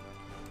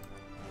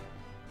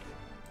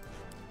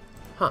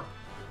 Huh.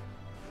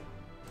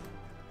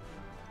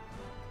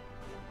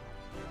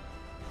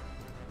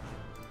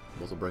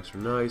 Muzzle brakes are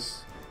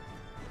nice.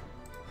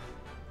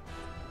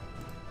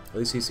 At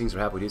least these things are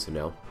halfway decent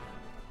now.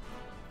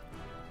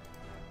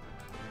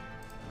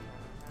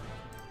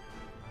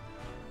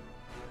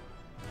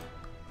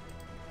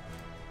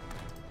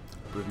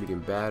 Improved medium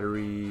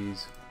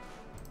batteries.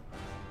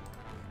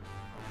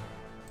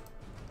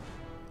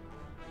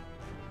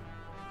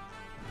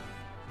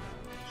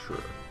 Sure.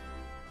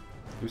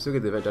 We still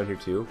get the event down here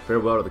too.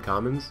 Farewell to the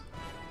Commons.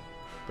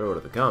 Farewell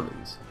to the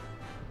Commons.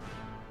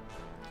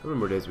 How many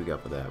more days we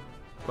got for that?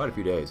 Quite a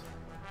few days.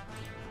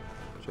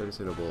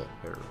 Disable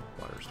air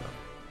water stuff.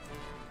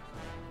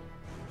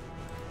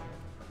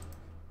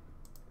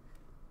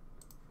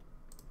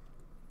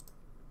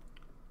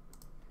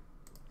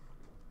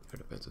 Air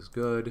defense is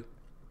good.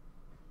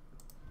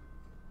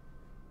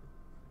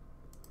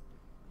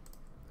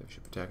 Heavy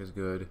ship attack is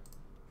good.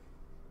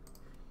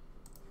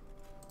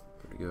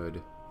 Pretty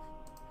good.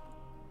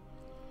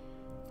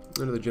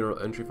 Another general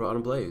entry for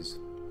Autumn Blaze.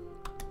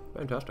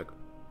 Fantastic.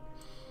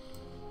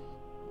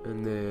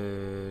 And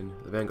then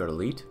the Vanguard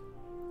Elite.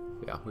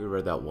 Yeah, we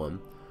read that one.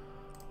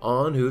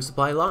 On whose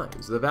supply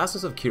lines. The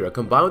vastness of Kiria,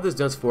 combined with its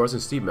dense forests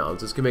and steep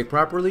mountains, can make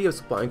properly of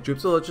supplying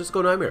troops a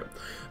logistical nightmare.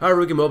 However,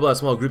 we can mobilize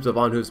small groups of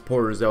on whose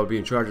porters that would be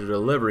in charge of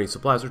delivering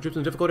supplies for troops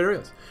in difficult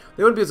areas.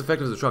 They wouldn't be as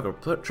effective as a truck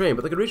or train,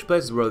 but they could reach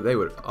places where they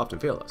would often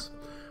fail us.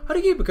 How do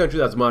you keep a country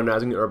that's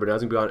modernizing and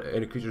urbanizing beyond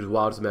any creature's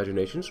wildest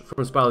imaginations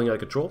from spiraling out of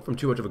control, from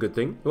too much of a good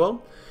thing?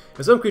 Well,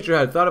 if some creature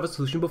had thought of a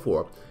solution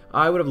before,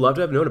 I would have loved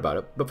to have known about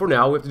it, but for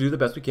now we have to do the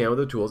best we can with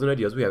the tools and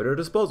ideas we have at our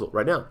disposal,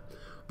 right now.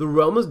 The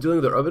realm is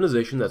dealing with an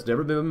urbanization that's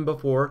never been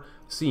before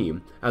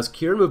seen, as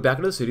Kiria moved back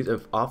into the cities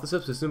and off the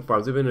subsistence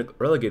farms they've been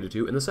relegated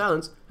to in the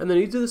silence, and the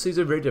needs of the cities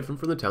are very different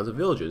from the towns and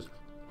villages,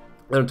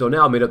 and until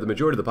now made up the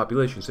majority of the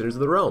population centers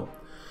of the realm.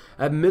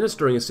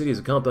 Administering a city is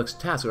a complex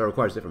task that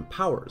requires different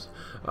powers,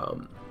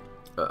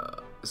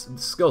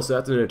 skill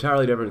sets, and an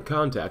entirely different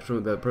context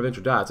from the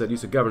provincial diets that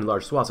used to govern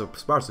large swaths of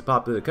sparsely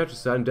populated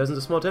countryside and dozens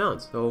of small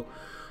towns. So,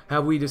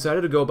 have we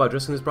decided to go about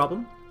addressing this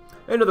problem?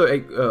 Another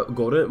 8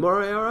 golden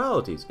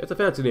mayoralities. It's a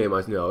fancy name,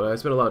 I know, and I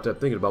spent a lot of time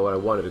thinking about what I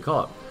wanted to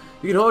call it.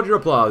 You can hold your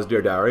applause,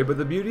 dear diary, but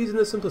the beauty is in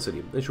the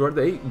simplicity. In short,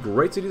 the 8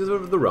 great cities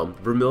of the realm,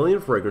 Vermilion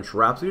Fragrance,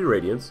 Rhapsody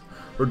Radiance,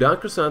 Verdant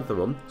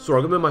Chrysanthemum,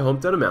 Sorghum, and my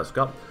hometown of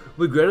Mascot,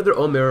 will be granted their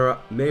own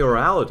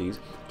mayoralities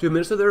to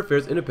administer their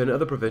affairs independent of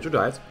the provincial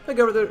diets that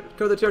cover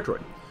their territory.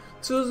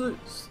 So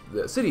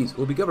the cities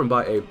will be governed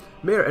by a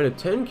mayor and a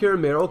 10-Kiria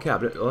mayoral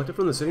cabinet elected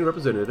from the sitting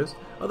representatives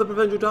of the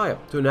provincial diet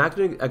to enact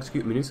and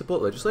execute municipal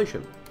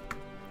legislation.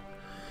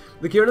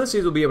 The Kirin of the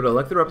Seas will be able to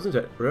elect their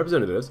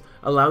representatives,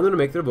 allowing them to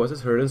make their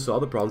voices heard and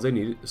solve the problems they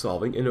need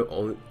solving in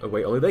a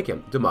way only they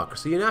can.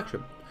 Democracy in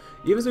action.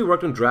 Even as we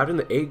worked on drafting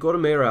the 8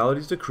 Golden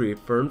Mayoralities Decree,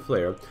 Fern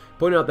Flair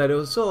pointed out that it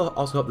will still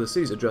also help the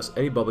cities address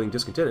any bubbling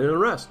discontent and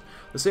unrest,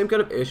 the same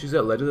kind of issues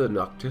that led to the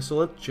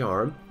Noctisolent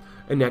Charm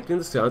enacting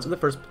the silence in the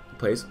first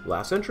place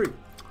last century.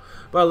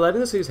 By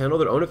letting the cities handle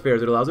their own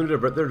affairs, it allows them to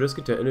divert their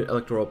discontent into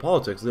electoral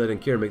politics, letting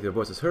Kirin make their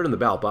voices heard in the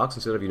ballot box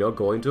instead of,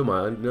 going to a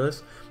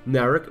mindless,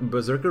 Narek,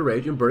 berserker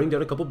rage and burning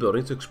down a couple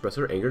buildings to express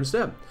their anger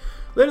instead.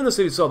 Letting the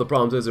cities solve the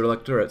problems as their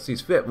electorate sees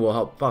fit will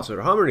help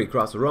foster harmony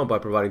across the realm by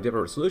providing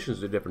different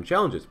solutions to different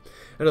challenges,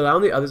 and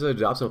allowing the others to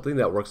adopt something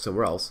that works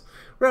somewhere else,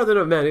 rather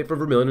than a mandate from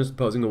Vermilion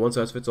imposing a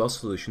one-size-fits-all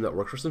solution that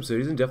works for some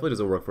cities and definitely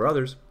doesn't work for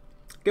others.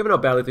 Given how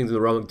badly things in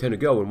the realm tend to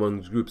go when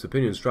one group's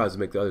opinions tries to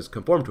make the others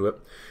conform to it,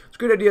 it's a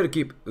great idea to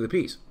keep the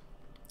peace.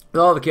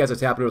 With all the chaos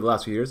that's happened over the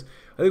last few years,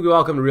 I think we've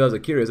all come to realize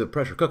that Kiria is a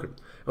pressure cooker.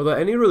 Although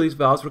any release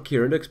vows for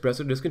Kirin to express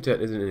their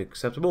discontent in an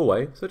acceptable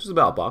way, such as a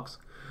ballot box,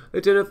 they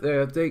tend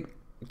to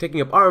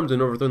taking up arms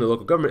and overthrowing the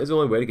local government is the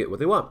only way to get what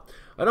they want.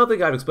 I don't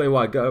think I've explained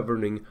why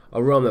governing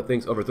a realm that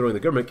thinks overthrowing the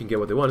government can get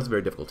what they want is a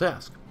very difficult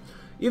task.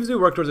 Even as we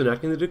work towards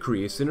enacting the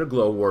decree, Cinder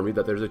Glow warned me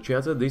that there's a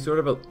chance that these sort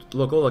of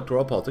local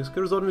electoral politics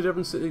could result in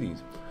different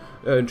cities,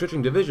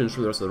 entrenching divisions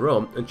from the rest of the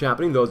realm, and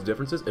championing those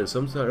differences in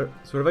some sort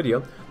of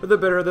idea that they're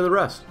better than the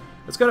rest.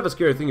 It's kind of a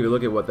scary thing if you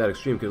look at what that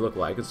extreme could look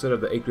like. Instead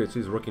of the 8 great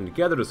cities working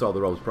together to solve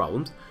the realm's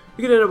problems,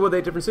 you could end up with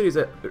 8 different cities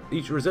that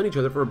each resent each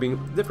other for being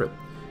different.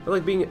 And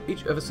like being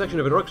each of a section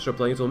of an orchestra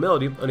playing its own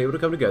melody, unable to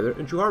come together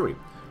in true harmony.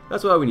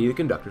 That's why we need a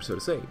conductor, so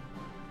to say.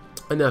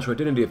 A national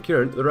identity of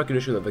Kirin, the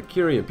recognition that the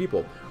Kirian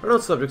people are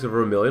not subjects of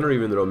Vermilion or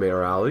even their own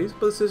mayoralities,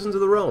 but the citizens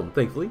of the realm.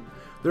 Thankfully,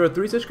 there are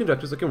 3 such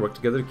conductors that can work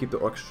together to keep the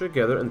orchestra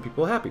together and the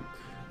people happy.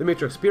 The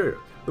Matriarch Superior,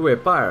 the Way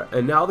of Fire,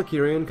 and now the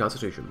Kirian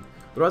Constitution.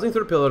 The rising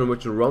third pillar on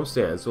which the realm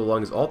stands, so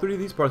long as all 3 of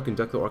these parts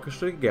conduct the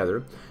orchestra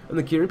together, and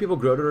the Kirian people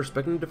grow to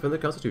respect and defend the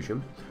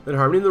Constitution, then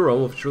harmony in the realm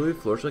will truly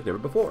flourish like never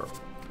before.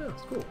 Yeah,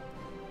 that's cool.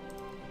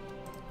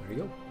 There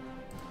you go.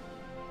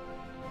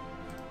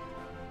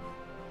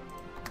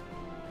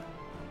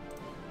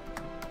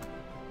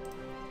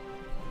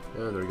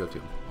 And there you go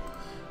too.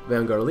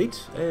 Vanguard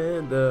Elite,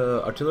 and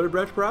the Artillery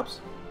Branch perhaps?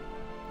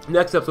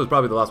 Next episode is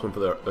probably the last one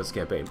for this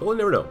campaign, but we'll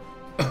never know.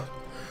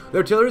 The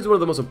artillery is one of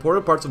the most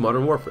important parts of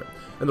modern warfare,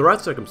 and the right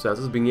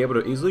circumstances being able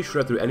to easily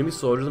shred through enemy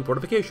soldiers and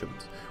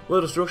fortifications. While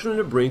the destruction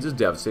it brings is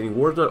devastating,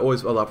 war does not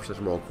always allow for such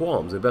moral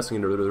qualms, investing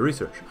into the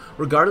research.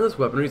 Regarding this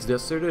weaponry, it's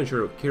necessary to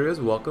ensure Kiria's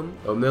welcome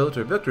of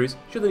military victories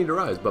should the need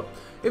arise. But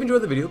if you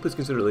enjoyed the video, please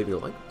consider leaving a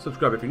like,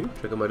 subscribe if you're new,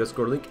 check out my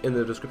Discord link in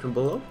the description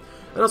below,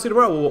 and I'll see you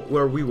tomorrow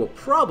where we will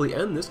probably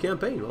end this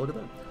campaign. Well, look at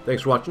that.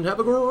 Thanks for watching, have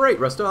a great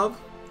rest of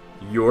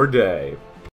your day.